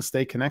work fit and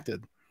stay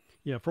connected.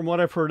 Yeah, from what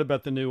I've heard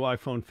about the new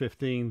iPhone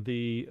 15,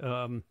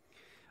 the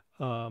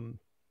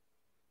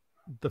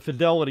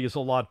fidelity is a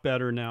lot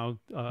better now.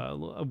 I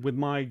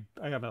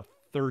have a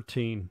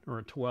 13 or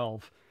a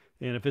 12,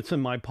 and if it's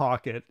in my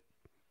pocket,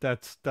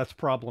 that's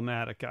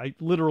problematic. I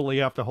literally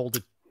have to hold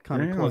it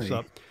kind of close Really?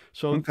 up.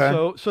 So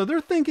Okay. so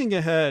they're thinking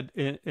ahead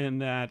in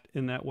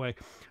that way.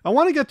 I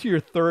want to get to your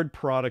third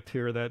product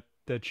here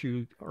that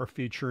you are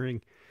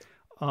featuring,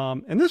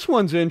 and this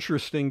one's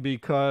interesting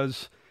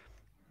because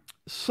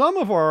some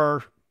of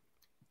our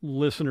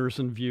listeners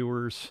and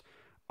viewers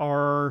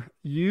are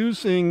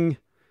using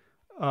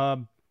uh,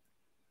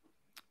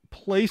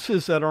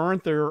 places that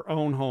aren't their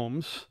own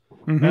homes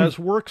Mm-hmm. as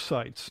work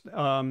sites.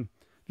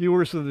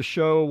 Viewers of the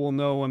show will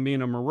know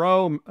Amina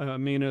Moreau.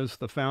 Amina is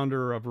the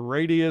founder of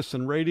Radius,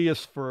 and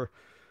Radius, for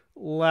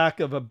lack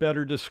of a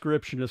better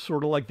description, is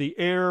sort of like the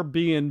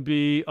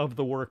Airbnb of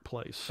the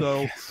workplace.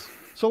 So, Yes.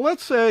 so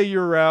let's say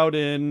you're out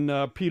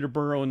in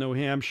Peterborough, New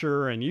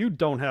Hampshire, and you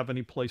don't have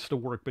any place to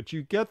work, but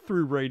you get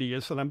through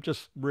Radius, and I'm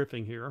just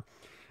riffing here,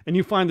 and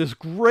you find this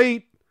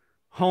great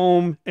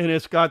home, and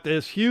it's got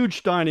this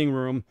huge dining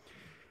room,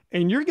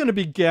 and you're going to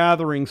be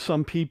gathering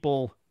some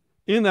people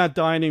in that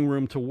dining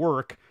room to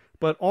work,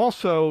 but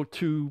also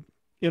to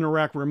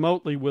interact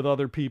remotely with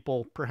other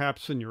people,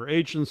 perhaps in your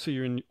agency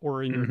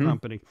or in your Mm-hmm.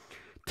 company.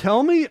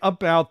 Tell me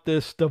about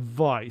this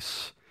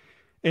device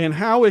and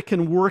how it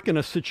can work in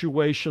a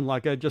situation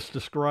like I just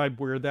described,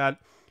 where that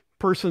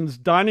person's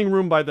dining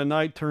room by the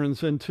night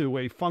turns into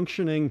a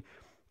functioning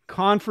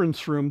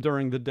conference room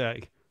during the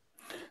day.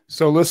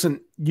 So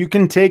listen, you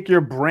can take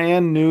your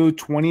brand new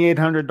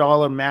 $2,800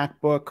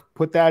 MacBook,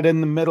 put that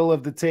in the middle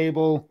of the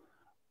table,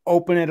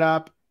 open it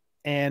up,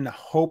 and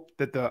hope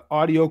that the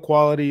audio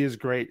quality is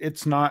great.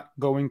 It's not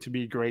going to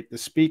be great. The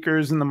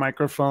speakers and the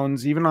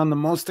microphones, even on the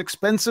most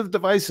expensive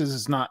devices,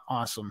 is not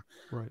awesome.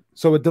 Right.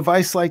 So a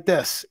device like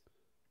this,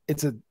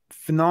 it's a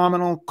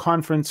phenomenal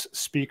conference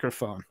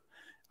speakerphone.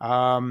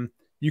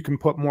 You can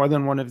put more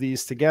than one of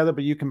these together,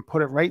 but you can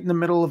put it right in the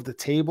middle of the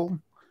table.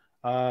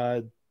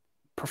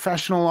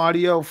 Professional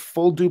audio,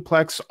 full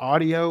duplex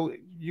audio.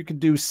 You could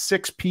do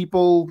 6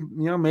 people,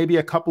 maybe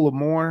a couple of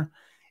more.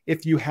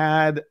 If you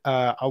had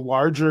a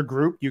larger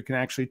group, you can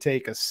actually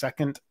take a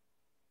second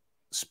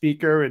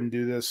speaker and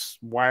do this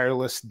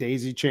wireless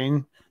daisy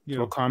chain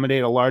to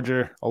accommodate a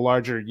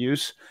larger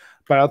use.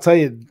 But I'll tell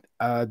you,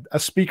 a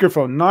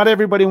speakerphone, not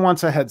everybody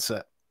wants a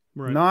headset.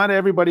 Right. Not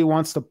everybody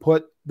wants to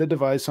put the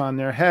device on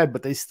their head,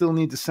 but they still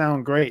need to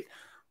sound great.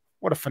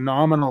 What a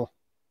phenomenal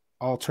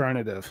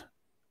alternative.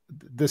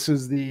 This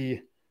is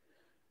the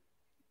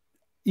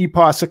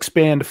EPOS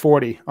Expand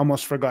 40.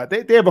 Almost forgot.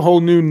 They have a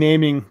whole new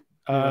naming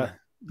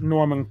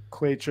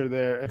nomenclature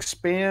there.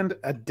 Expand,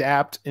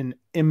 Adapt, and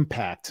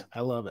Impact.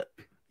 I love it.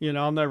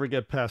 I'll never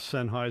get past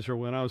Sennheiser.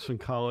 When I was in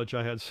college,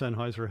 I had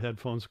Sennheiser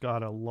headphones.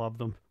 God, I love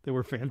them. They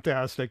were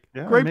fantastic.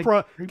 Yeah,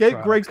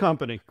 Great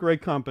company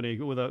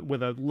with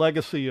a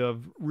legacy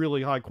of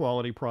really high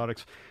quality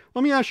products.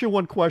 Let me ask you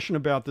one question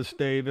about this,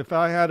 Dave. If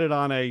I had it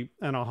on a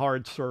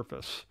hard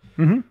surface,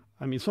 mm-hmm.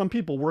 I mean, some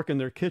people work in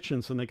their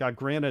kitchens and they got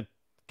granite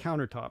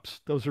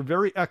countertops. Those are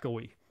very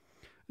echoey.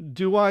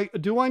 Do I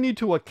need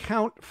to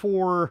account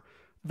for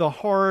the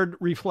hard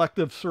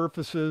reflective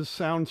surfaces,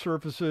 sound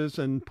surfaces,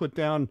 and put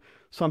down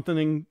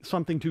something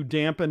to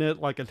dampen it,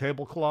 like a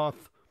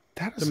tablecloth,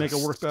 to make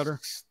it work better?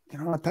 You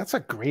know what? That's a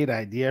great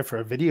idea for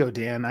a video,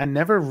 Dan. I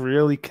never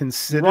really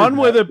considered. Run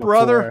with it,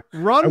 brother. I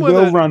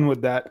will run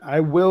with that. I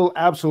will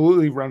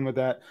absolutely run with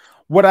that.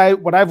 What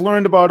I've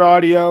learned about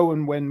audio,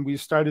 and when we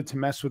started to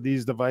mess with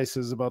these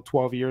devices about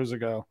 12 years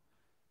ago,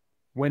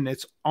 when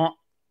it's on,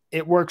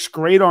 it works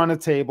great on a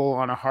table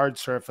on a hard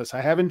surface.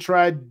 I haven't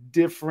tried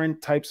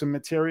different types of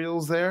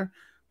materials there,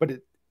 but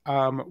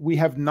we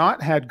have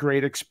not had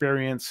great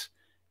experience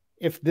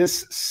if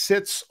this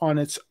sits on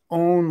its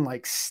own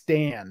like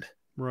stand.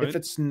 Right. If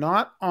it's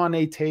not on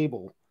a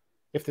table,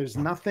 if there's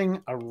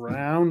nothing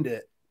around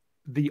it,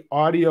 the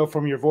audio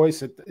from your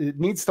voice, it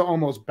needs to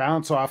almost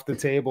bounce off the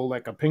table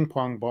like a ping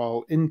pong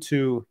ball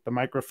into the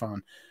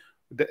microphone.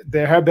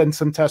 There have been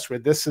some tests where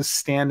this is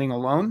standing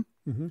alone,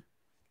 mm-hmm.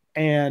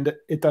 and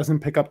it doesn't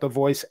pick up the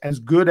voice as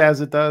good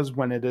as it does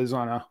when it is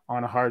on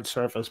a hard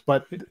surface.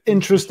 But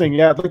interesting.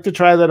 Yeah, I'd like to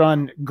try that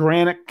on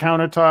granite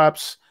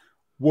countertops,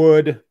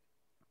 wood,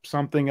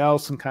 something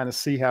else, and kind of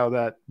see how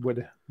that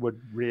would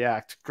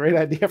react. Great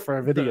idea for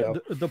a video.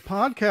 The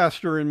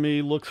podcaster in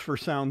me looks for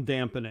sound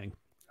dampening.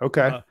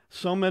 Okay.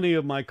 So many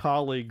of my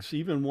colleagues,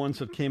 even ones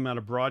that came out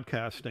of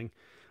broadcasting,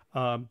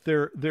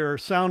 their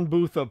sound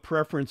booth of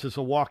preference is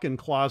a walk-in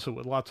closet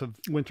with lots of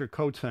winter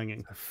coats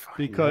hanging,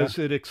 because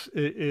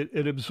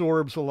it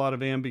absorbs a lot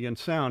of ambient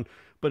sound.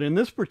 But in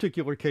this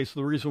particular case,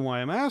 the reason why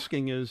I'm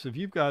asking is, if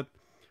you've got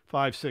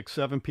 5, 6,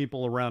 7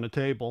 people around a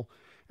table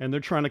and they're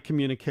trying to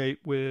communicate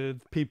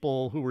with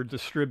people who are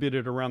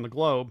distributed around the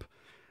globe,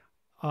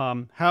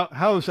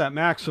 how is that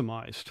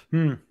maximized?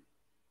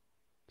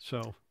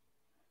 So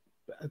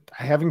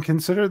I haven't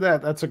considered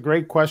that. That's a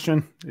great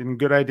question and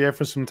good idea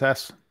for some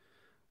tests.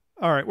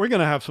 All right, we're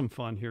going to have some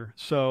fun here.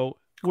 So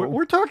cool.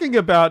 we're talking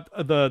about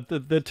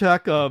the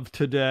tech of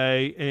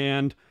today,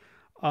 and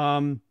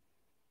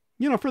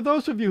for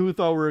those of you who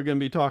thought we were going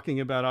to be talking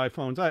about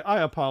iPhones,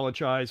 I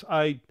apologize.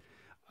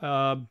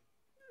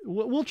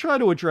 we'll try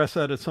to address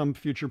that at some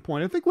future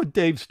point. I think what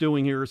Dave's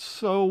doing here is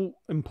so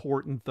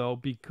important, though,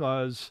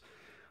 because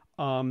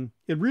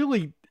it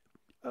really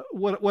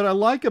what I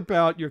like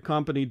about your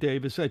company,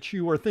 Dave, is that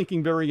you are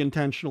thinking very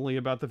intentionally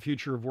about the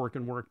future of work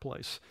and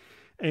workplace.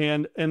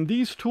 And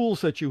these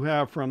tools that you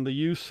have, from the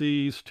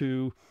UCs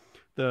to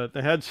the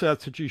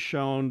headsets that you've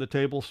shown, the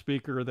table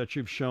speaker that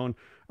you've shown,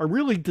 are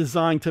really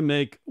designed to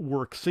make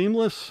work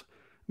seamless,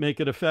 make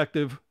it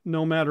effective,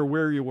 no matter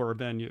where you are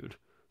venued.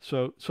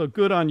 So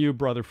good on you,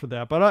 brother, for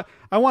that. But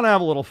I want to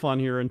have a little fun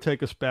here and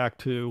take us back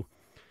to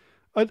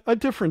a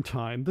different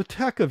time, the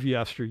tech of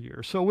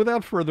yesteryear. So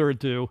without further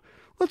ado,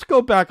 let's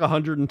go back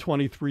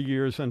 123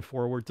 years and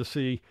forward to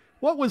see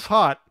what was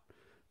hot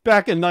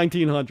back in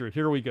 1900.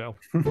 Here we go.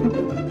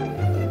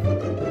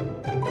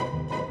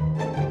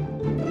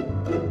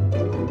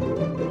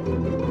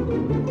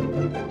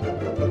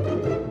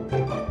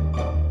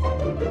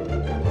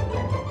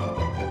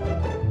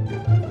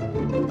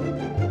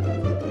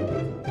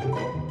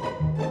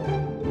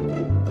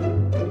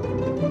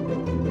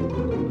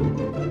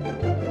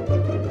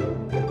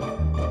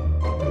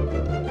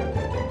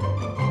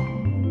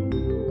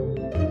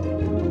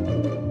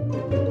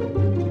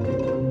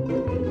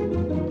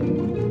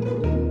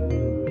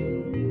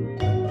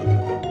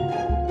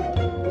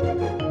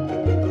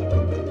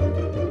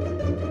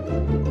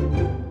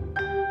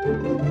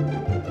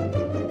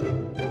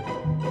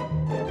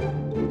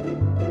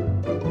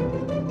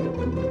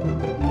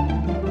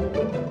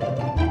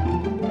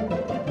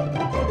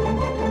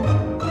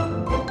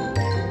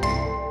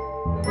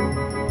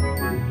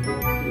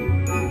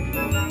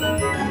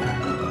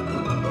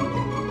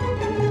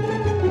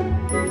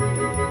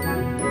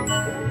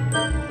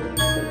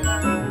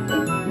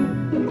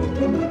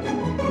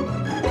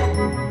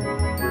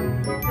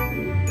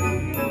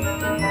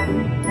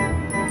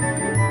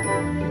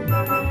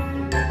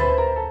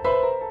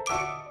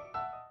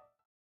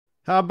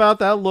 How about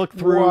that look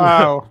through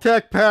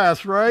Teck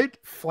Pass, right?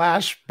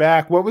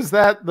 Flashback. What was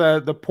that?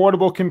 The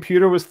portable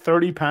computer was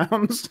 30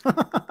 pounds.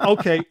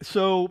 Okay,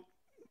 so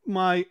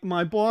my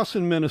boss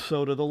in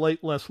Minnesota, the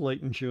late Les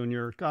Layton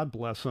Jr., God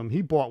bless him,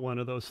 he bought one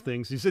of those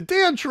things. He said,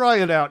 Dan, try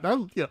it out.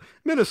 And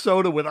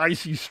Minnesota with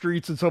icy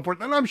streets and so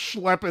forth, and I'm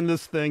schlepping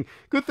this thing.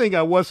 Good thing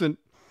I wasn't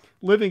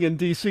living in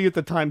D.C. at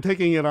the time,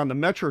 taking it on the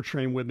metro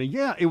train with me.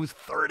 Yeah, it was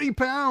 30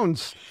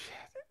 pounds,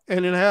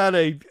 and it had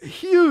a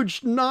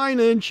huge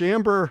 9-inch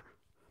amber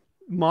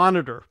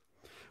monitor.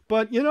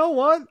 But you know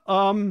what?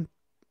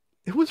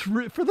 It was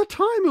for the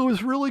time, it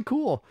was really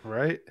cool.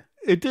 Right.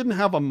 It didn't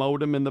have a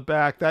modem in the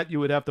back that you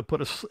would have to put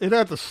it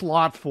had the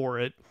slot for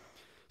it.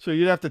 So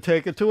you'd have to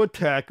take it to a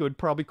tech. It would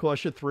probably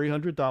cost you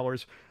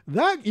 $300.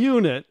 That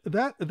unit,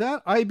 that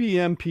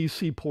IBM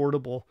PC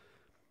portable,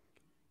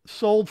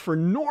 sold for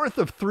north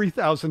of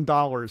 $3,000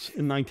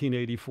 in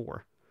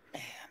 1984.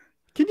 Man.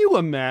 Can you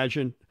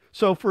imagine?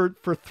 So for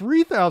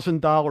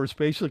 $3,000,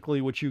 basically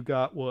what you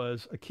got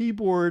was a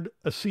keyboard,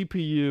 a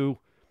CPU,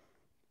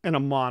 and a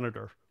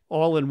monitor,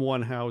 all in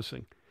one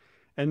housing.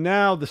 And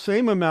now the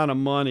same amount of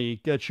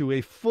money gets you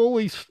a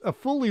fully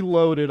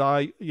loaded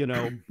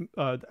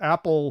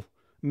Apple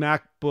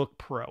MacBook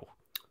Pro.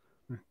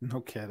 No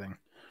kidding.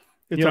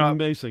 It's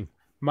amazing.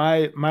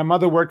 My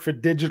mother worked for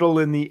Digital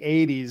in the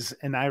 80s,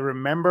 and I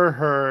remember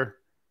her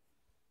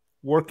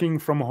working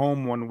from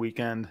home one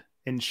weekend,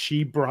 and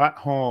she brought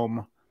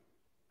home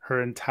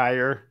her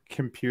entire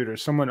computer.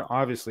 Someone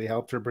obviously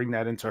helped her bring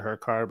that into her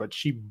car, but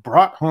she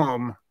brought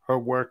home her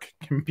work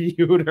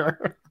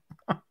computer.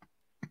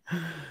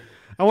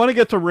 I want to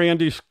get to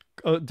Randy's.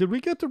 Did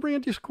we get to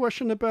Randy's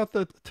question about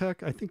the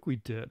tech? I think we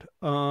did.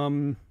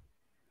 Tom's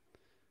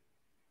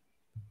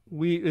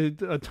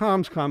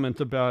comment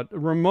about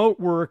remote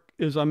work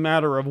is a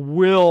matter of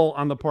will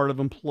on the part of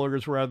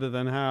employers rather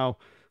than how.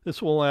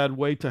 This will add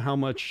weight to how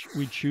much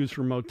we choose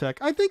remote tech.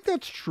 I think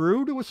that's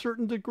true to a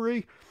certain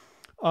degree.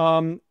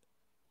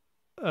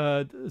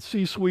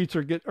 C-suites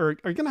are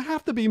going to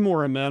have to be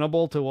more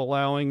amenable to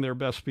allowing their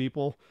best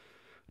people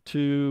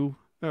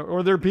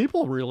or their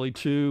people really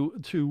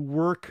to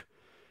work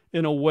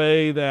in a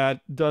way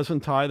that doesn't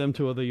tie them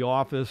to the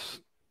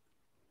office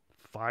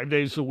 5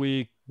 days a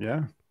week.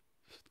 Yeah.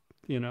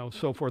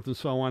 So forth and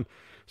so on.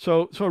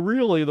 So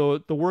really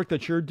the work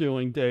that you're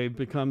doing, Dave,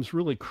 becomes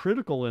really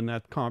critical in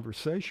that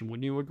conversation.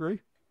 Wouldn't you agree?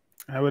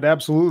 I would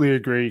absolutely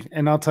agree.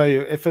 And I'll tell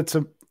you, if it's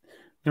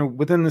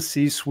within the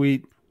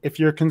C-suite, if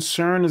your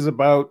concern is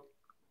about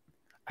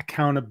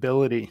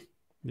accountability,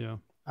 yeah.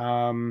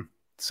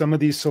 Some of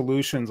these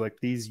solutions, like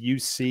these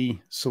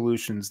UC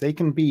solutions, they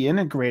can be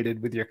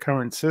integrated with your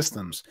current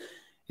systems.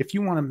 If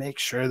you want to make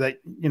sure that,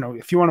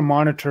 if you want to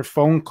monitor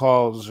phone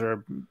calls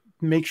or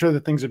make sure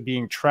that things are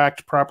being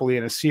tracked properly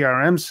in a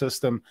CRM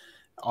system,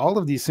 all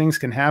of these things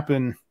can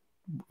happen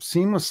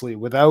seamlessly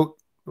without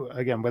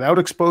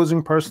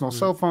exposing personal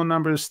cell phone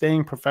numbers,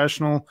 staying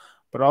professional,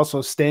 but also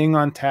staying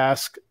on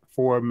task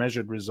for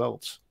measured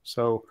results.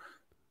 So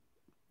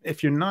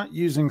if you're not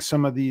using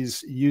some of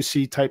these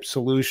UC type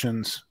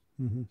solutions,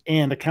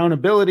 and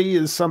accountability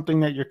is something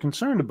that you're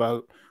concerned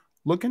about,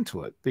 look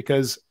into it,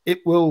 because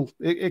it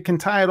can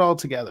tie it all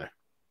together.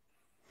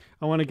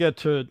 I want to get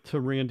to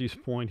Randy's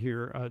point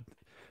here.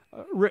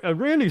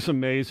 Randy's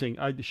amazing.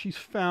 She's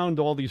found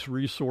all these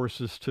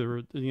resources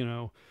to,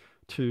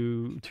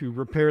 to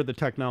repair the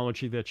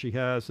technology that she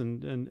has.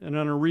 And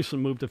on her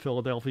recent move to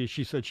Philadelphia,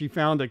 she said she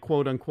found a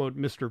quote unquote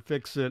Mr.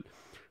 Fix-It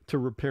to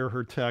repair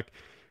her tech.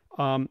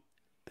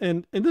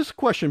 And this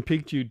question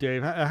piqued you,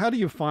 Dave. How do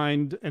you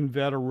find and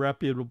vet a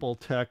reputable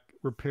tech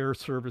repair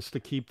service to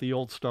keep the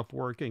old stuff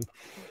working?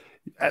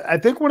 I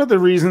think one of the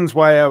reasons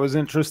why I was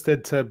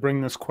interested to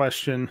bring this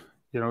question,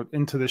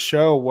 into the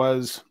show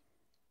was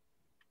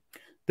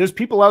there's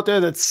people out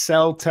there that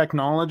sell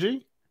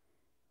technology.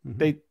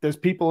 Mm-hmm. There's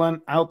people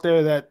out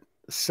there that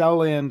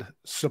sell and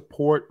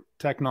support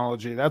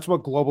technology. That's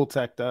what Global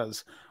Tech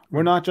does.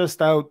 We're not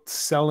just out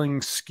selling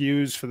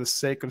SKUs for the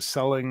sake of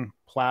selling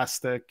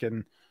plastic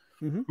and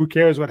mm-hmm. who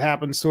cares what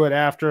happens to it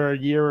after a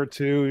year or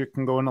two? You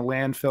can go in a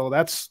landfill.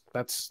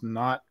 That's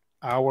not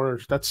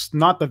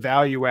the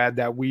value add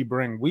that we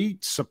bring. We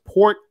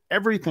support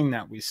everything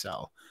that we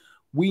sell.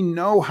 We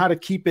know how to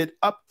keep it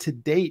up to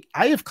date.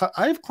 I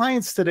have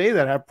clients today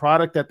that have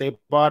product that they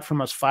bought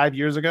from us 5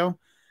 years ago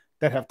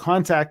that have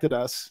contacted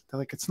us. They're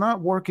like, it's not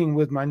working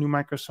with my new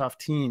Microsoft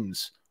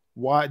Teams.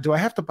 Why do I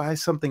have to buy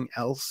something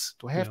else?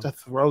 Do I have to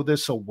throw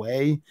this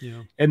away?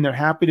 Yeah. And they're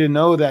happy to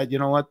know that,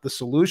 the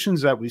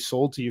solutions that we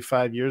sold to you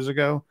 5 years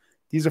ago,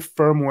 these are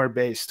firmware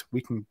based.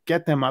 We can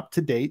get them up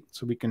to date.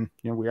 So we can,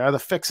 we are the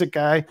fix-it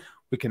guy.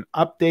 We can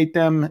update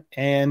them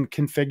and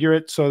configure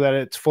it so that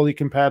it's fully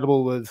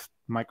compatible with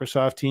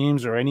Microsoft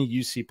Teams or any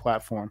UC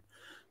platform.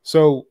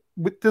 So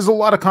there's a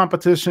lot of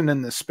competition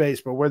in this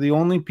space, but we're the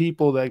only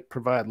people that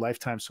provide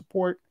lifetime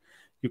support.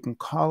 You can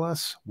call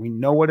us. We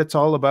know what it's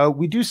all about.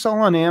 We do sell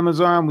on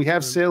Amazon. We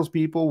have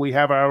salespeople. We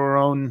have our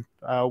own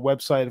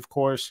website, of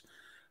course.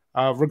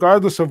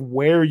 Regardless of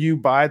where you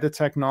buy the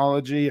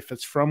technology, if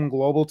it's from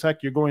Global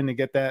Tech, you're going to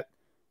get that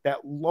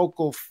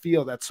local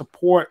feel, that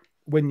support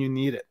when you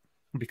need it.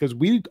 Because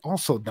we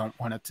also don't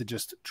want it to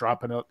just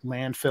drop in a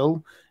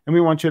landfill, and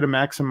we want you to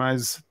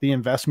maximize the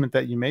investment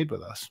that you made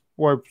with us.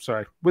 Or,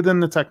 sorry,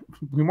 within the tech,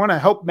 we want to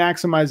help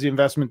maximize the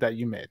investment that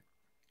you made.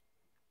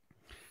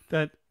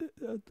 My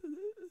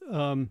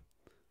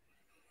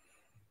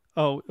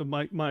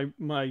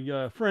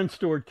friend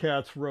Stuart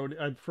Katz wrote,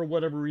 for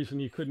whatever reason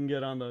he couldn't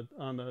get on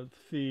the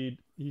feed.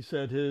 He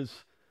said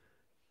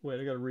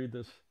wait, I got to read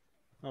this.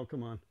 Oh,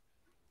 come on.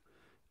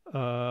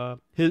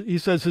 He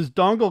says his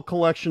dongle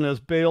collection has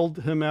bailed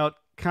him out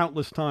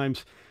countless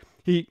times.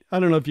 I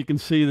don't know if you can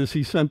see this.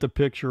 He sent a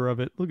picture of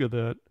it. Look at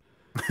that.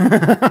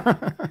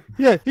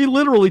 Yeah, he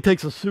literally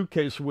takes a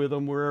suitcase with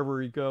him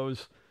wherever he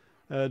goes.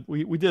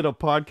 We did a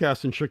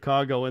podcast in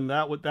Chicago, and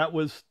that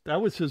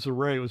was his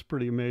array. It was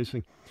pretty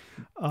amazing.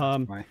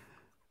 I'm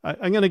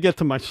going to get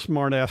to my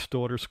smart ass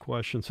daughter's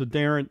question. So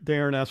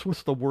Darren asks,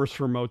 "What's the worst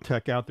remote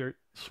tech out there,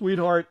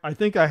 sweetheart?" I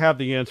think I have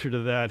the answer to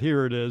that.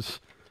 Here it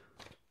is.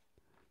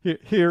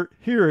 Here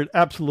it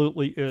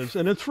absolutely is,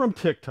 and it's from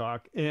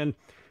TikTok. And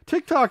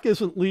TikTok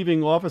isn't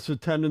leaving office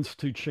attendants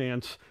to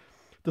chance.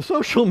 The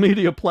social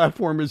media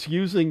platform is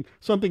using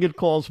something it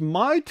calls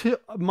My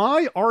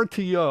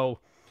RTO.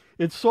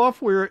 It's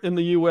software in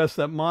the U.S.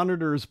 that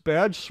monitors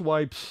badge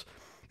swipes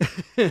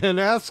and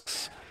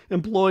asks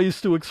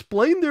employees to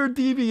explain their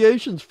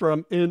deviations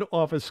from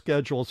in-office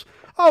schedules.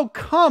 Oh,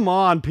 come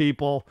on,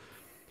 people.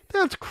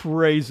 That's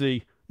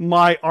crazy.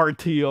 My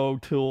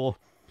RTO tool.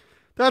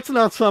 That's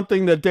not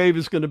something that Dave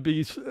is going to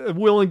be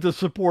willing to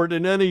support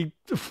in any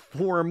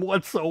form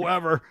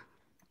whatsoever.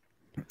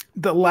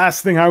 The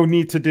last thing I would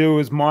need to do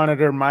is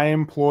monitor my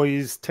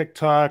employees'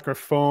 TikTok or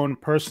phone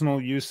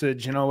personal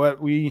usage. You know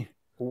what? We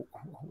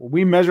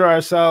measure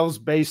ourselves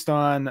based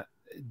on,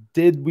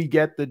 did we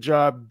get the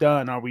job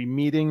done? Are we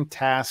meeting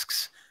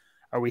tasks?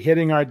 Are we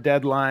hitting our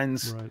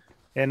deadlines? Right.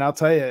 And I'll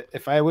tell you,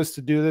 if I was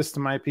to do this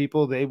to my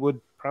people, they would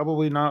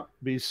probably not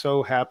be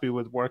so happy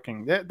with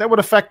working. That would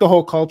affect the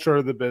whole culture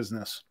of the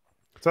business.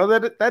 So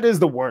that is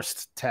the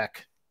worst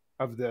tech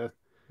of the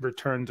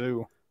return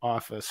to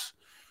office.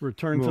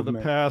 Return movement. To the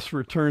past,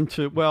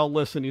 well,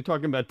 listen, you're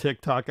talking about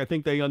TikTok. I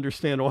think they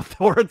understand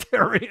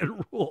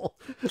authoritarian rule.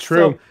 True.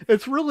 So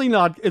it's really,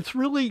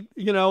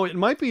 it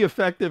might be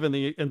effective in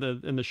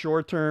the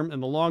short term. In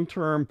the long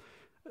term,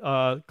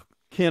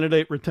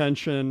 candidate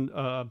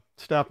retention,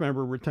 staff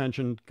member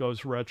retention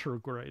goes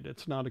retrograde.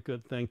 It's not a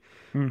good thing.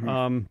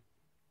 Mm-hmm.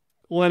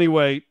 Well,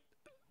 anyway,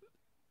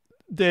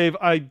 Dave,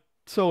 I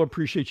so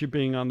appreciate you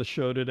being on the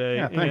show today.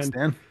 Yeah, thanks,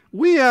 Dan.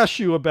 We asked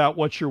you about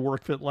what's your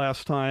work fit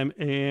last time,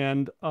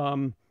 and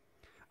I'm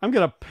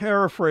going to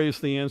paraphrase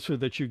the answer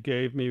that you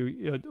gave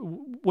me.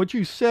 What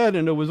you said,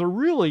 and it was a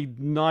really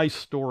nice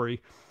story.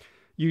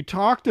 You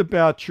talked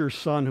about your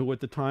son, who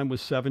at the time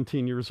was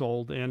 17 years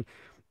old, and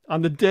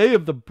on the day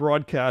of the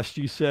broadcast,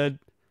 you said,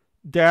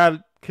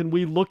 "Dad, can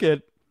we look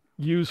at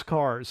used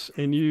cars?"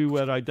 And you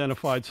had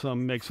identified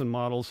some makes and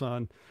models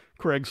on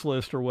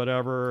Craigslist or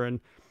whatever, and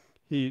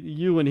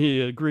you and he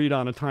agreed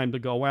on a time to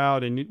go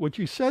out. And what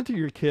you said to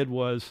your kid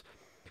was,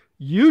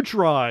 "You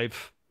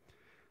drive.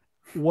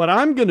 What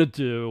I'm going to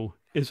do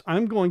is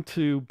I'm going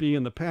to be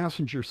in the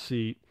passenger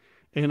seat,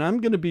 and I'm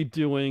going to be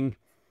doing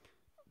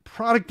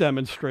product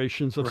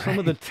demonstrations of some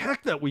of the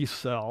tech that we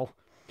sell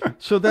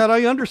so that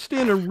I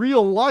understand in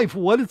real life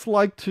what it's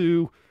like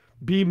to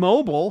be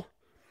mobile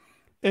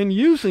and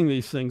using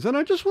these things. And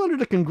I just wanted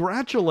to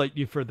congratulate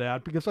you for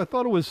that, because I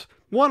thought it was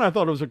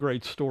a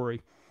great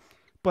story,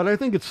 but I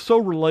think it's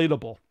so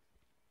relatable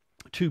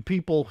to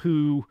people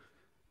who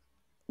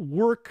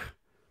work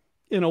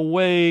in a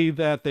way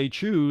that they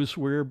choose,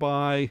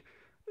 whereby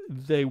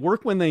they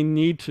work when they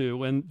need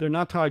to, and they're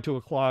not tied to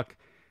a clock,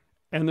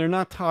 and they're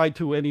not tied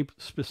to any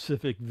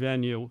specific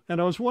venue.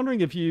 And I was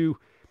wondering if you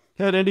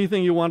had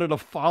anything you wanted to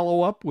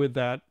follow up with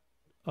that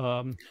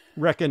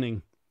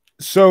reckoning.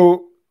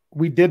 So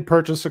we did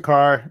purchase a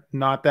car,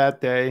 not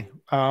that day.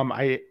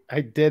 I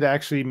did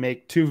actually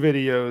make 2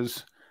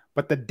 videos,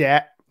 but the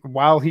dad,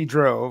 while he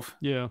drove,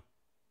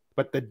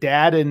 but the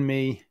dad in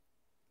me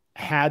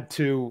had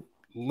to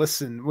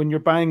listen. When you're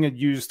buying a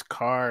used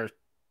car,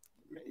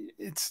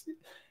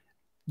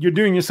 you're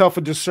doing yourself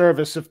a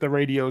disservice if the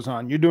radio's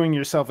on. You're doing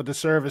yourself a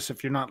disservice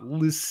if you're not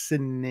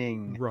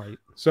listening. Right.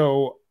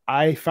 So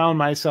I found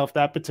myself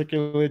that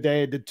particular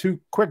day, I did 2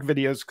 quick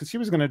videos because he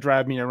was going to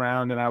drive me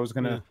around, and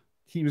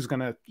he was going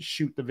to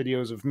shoot the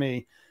videos of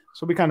me.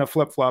 So we kind of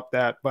flip-flopped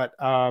that, but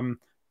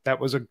that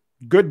was a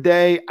good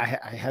day. I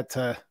had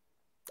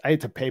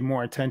to pay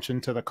more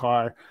attention to the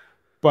car,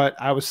 but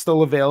I was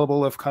still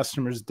available if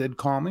customers did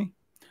call me.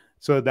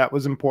 So that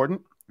was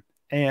important.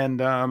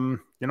 And,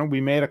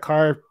 we made a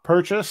car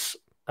purchase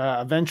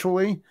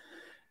eventually.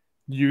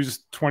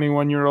 Used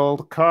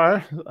 21-year-old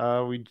car.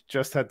 We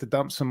just had to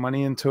dump some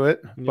money into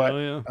it,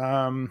 but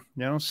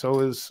so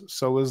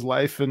is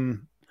life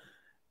and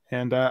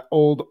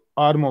old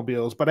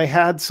automobiles. But I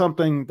had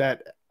something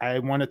that I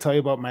want to tell you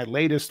about my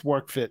latest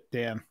work fit,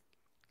 Dan.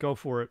 Go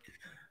for it.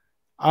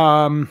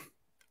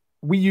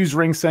 We use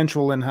Ring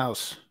Central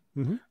in-house.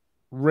 Mm-hmm.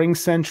 Ring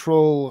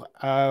Central,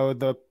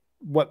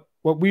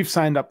 what we've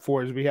signed up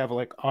for is we have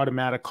like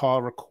automatic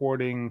call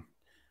recording,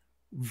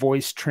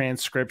 voice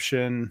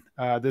transcription.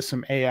 There's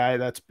some AI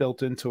that's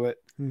built into it.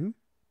 Mm-hmm.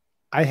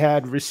 I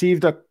had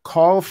received a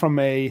call from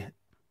a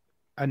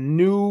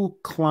new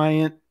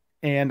client,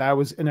 and I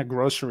was in a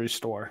grocery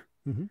store.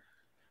 Mm-hmm.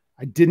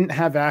 I didn't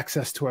have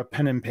access to a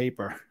pen and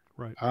paper.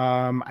 Right.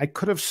 I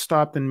could have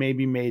stopped and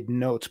maybe made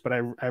notes, but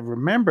I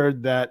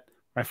remembered that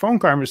my phone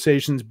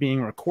conversation's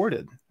being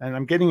recorded and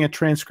I'm getting a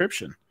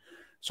transcription.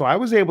 So I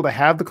was able to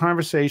have the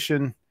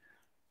conversation.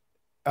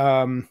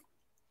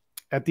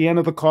 At the end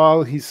of the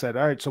call, he said,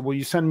 all right, so will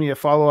you send me a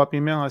follow-up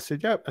email? I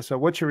said, yep. I said,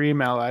 what's your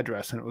email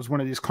address? And it was one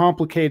of these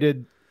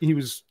complicated, he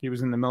was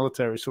in the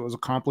military, so it was a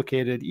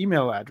complicated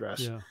email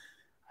address. Yeah.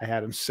 I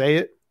had him say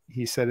it.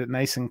 He said it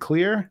nice and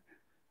clear.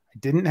 I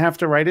didn't have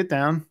to write it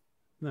down.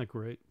 Isn't that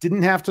great?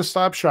 Didn't have to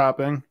stop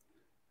shopping.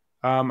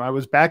 I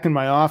was back in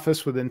my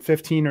office within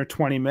 15 or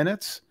 20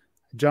 minutes.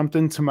 I jumped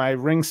into my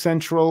Ring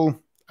Central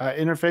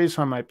interface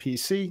on my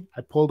PC.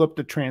 I pulled up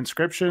the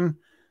transcription,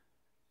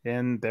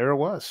 and there it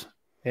was.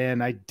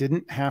 And I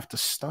didn't have to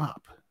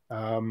stop.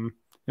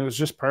 It was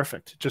just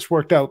perfect. It just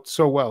worked out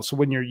so well. So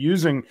when you're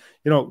using,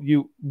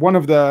 one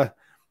of the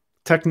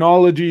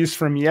technologies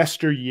from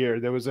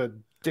yesteryear, there was a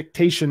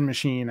dictation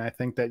machine, I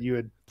think, that you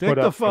had put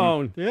up.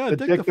 Dictaphone. Yeah, the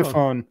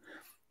dictaphone.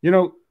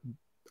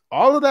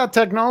 All of that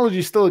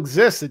technology still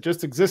exists. It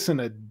just exists in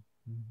a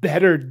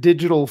better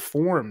digital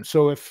form.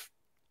 So if,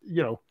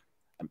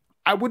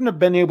 I wouldn't have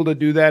been able to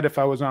do that if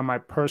I was on my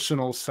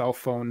personal cell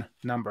phone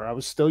number. I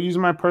was still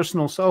using my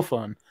personal cell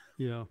phone.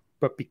 Yeah.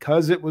 But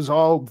because it was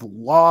all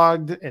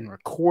logged and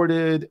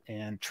recorded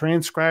and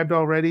transcribed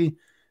already,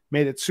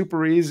 made it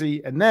super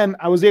easy. And then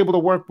I was able to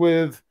work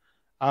with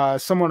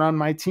someone on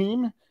my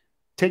team,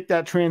 take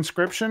that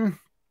transcription,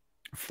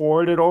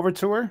 forward it over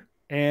to her,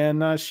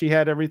 and she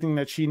had everything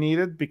that she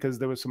needed because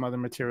there was some other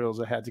materials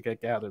that had to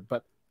get gathered.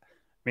 But,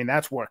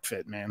 that's work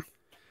fit, man.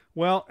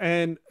 Well,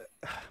 and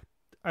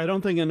I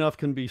don't think enough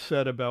can be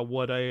said about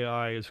what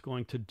AI is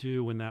going to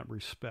do in that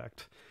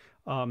respect.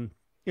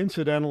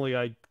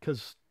 Incidentally,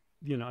 because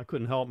I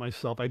couldn't help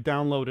myself, I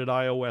downloaded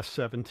iOS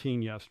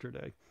 17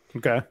 yesterday.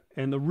 Okay.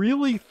 And the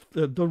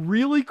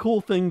really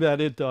cool thing that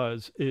it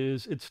does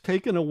is it's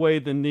taken away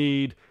the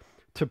need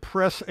to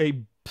press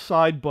a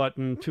side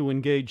button to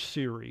engage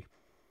Siri.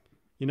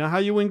 You know how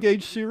you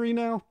engage Siri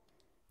now?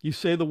 You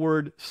say the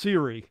word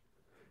Siri,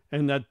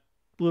 and that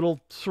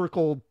little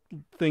circle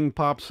thing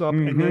pops up,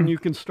 and then you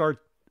can start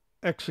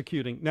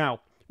executing.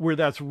 Now, where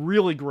that's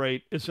really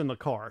great is in the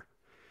car.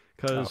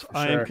 Because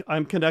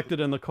I'm connected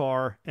in the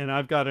car, and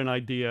I've got an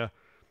idea,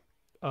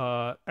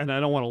 and I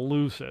don't want to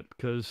lose it,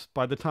 because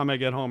by the time I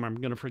get home, I'm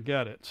going to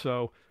forget it.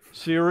 So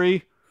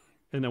Siri,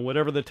 and then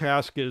whatever the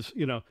task is,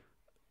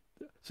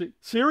 see,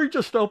 Siri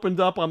just opened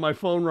up on my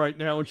phone right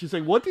now, and she's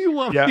saying, what do you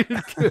want me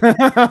to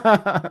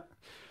do?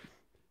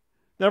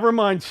 Never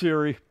mind,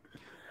 Siri.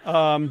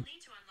 You'll need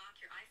to unlock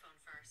your iPhone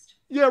first.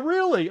 Yeah,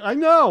 really, I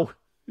know.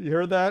 You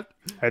heard that?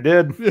 I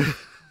did.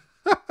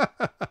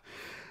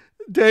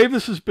 Dave,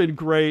 this has been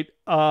great.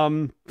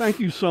 Thank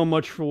you so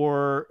much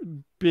for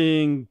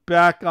being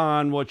back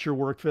on What's Your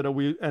Work Fit.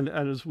 And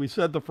as we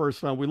said the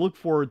first time, we look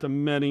forward to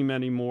many,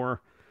 many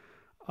more.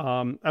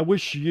 I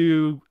wish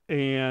you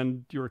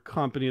and your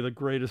company the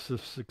greatest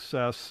of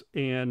success.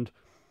 And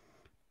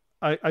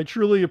I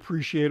truly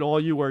appreciate all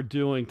you are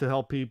doing to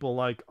help people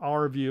like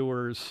our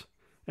viewers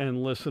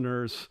and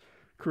listeners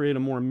create a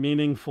more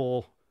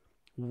meaningful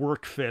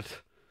work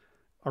fit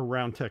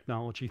around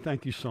technology.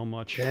 Thank you so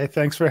much. Okay,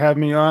 thanks for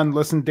having me on.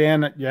 Listen,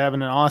 Dan, you're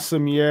having an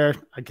awesome year.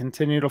 I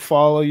continue to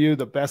follow you.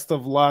 The best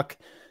of luck,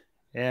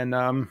 and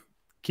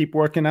keep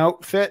working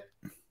out fit.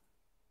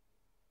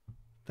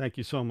 Thank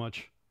you so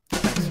much.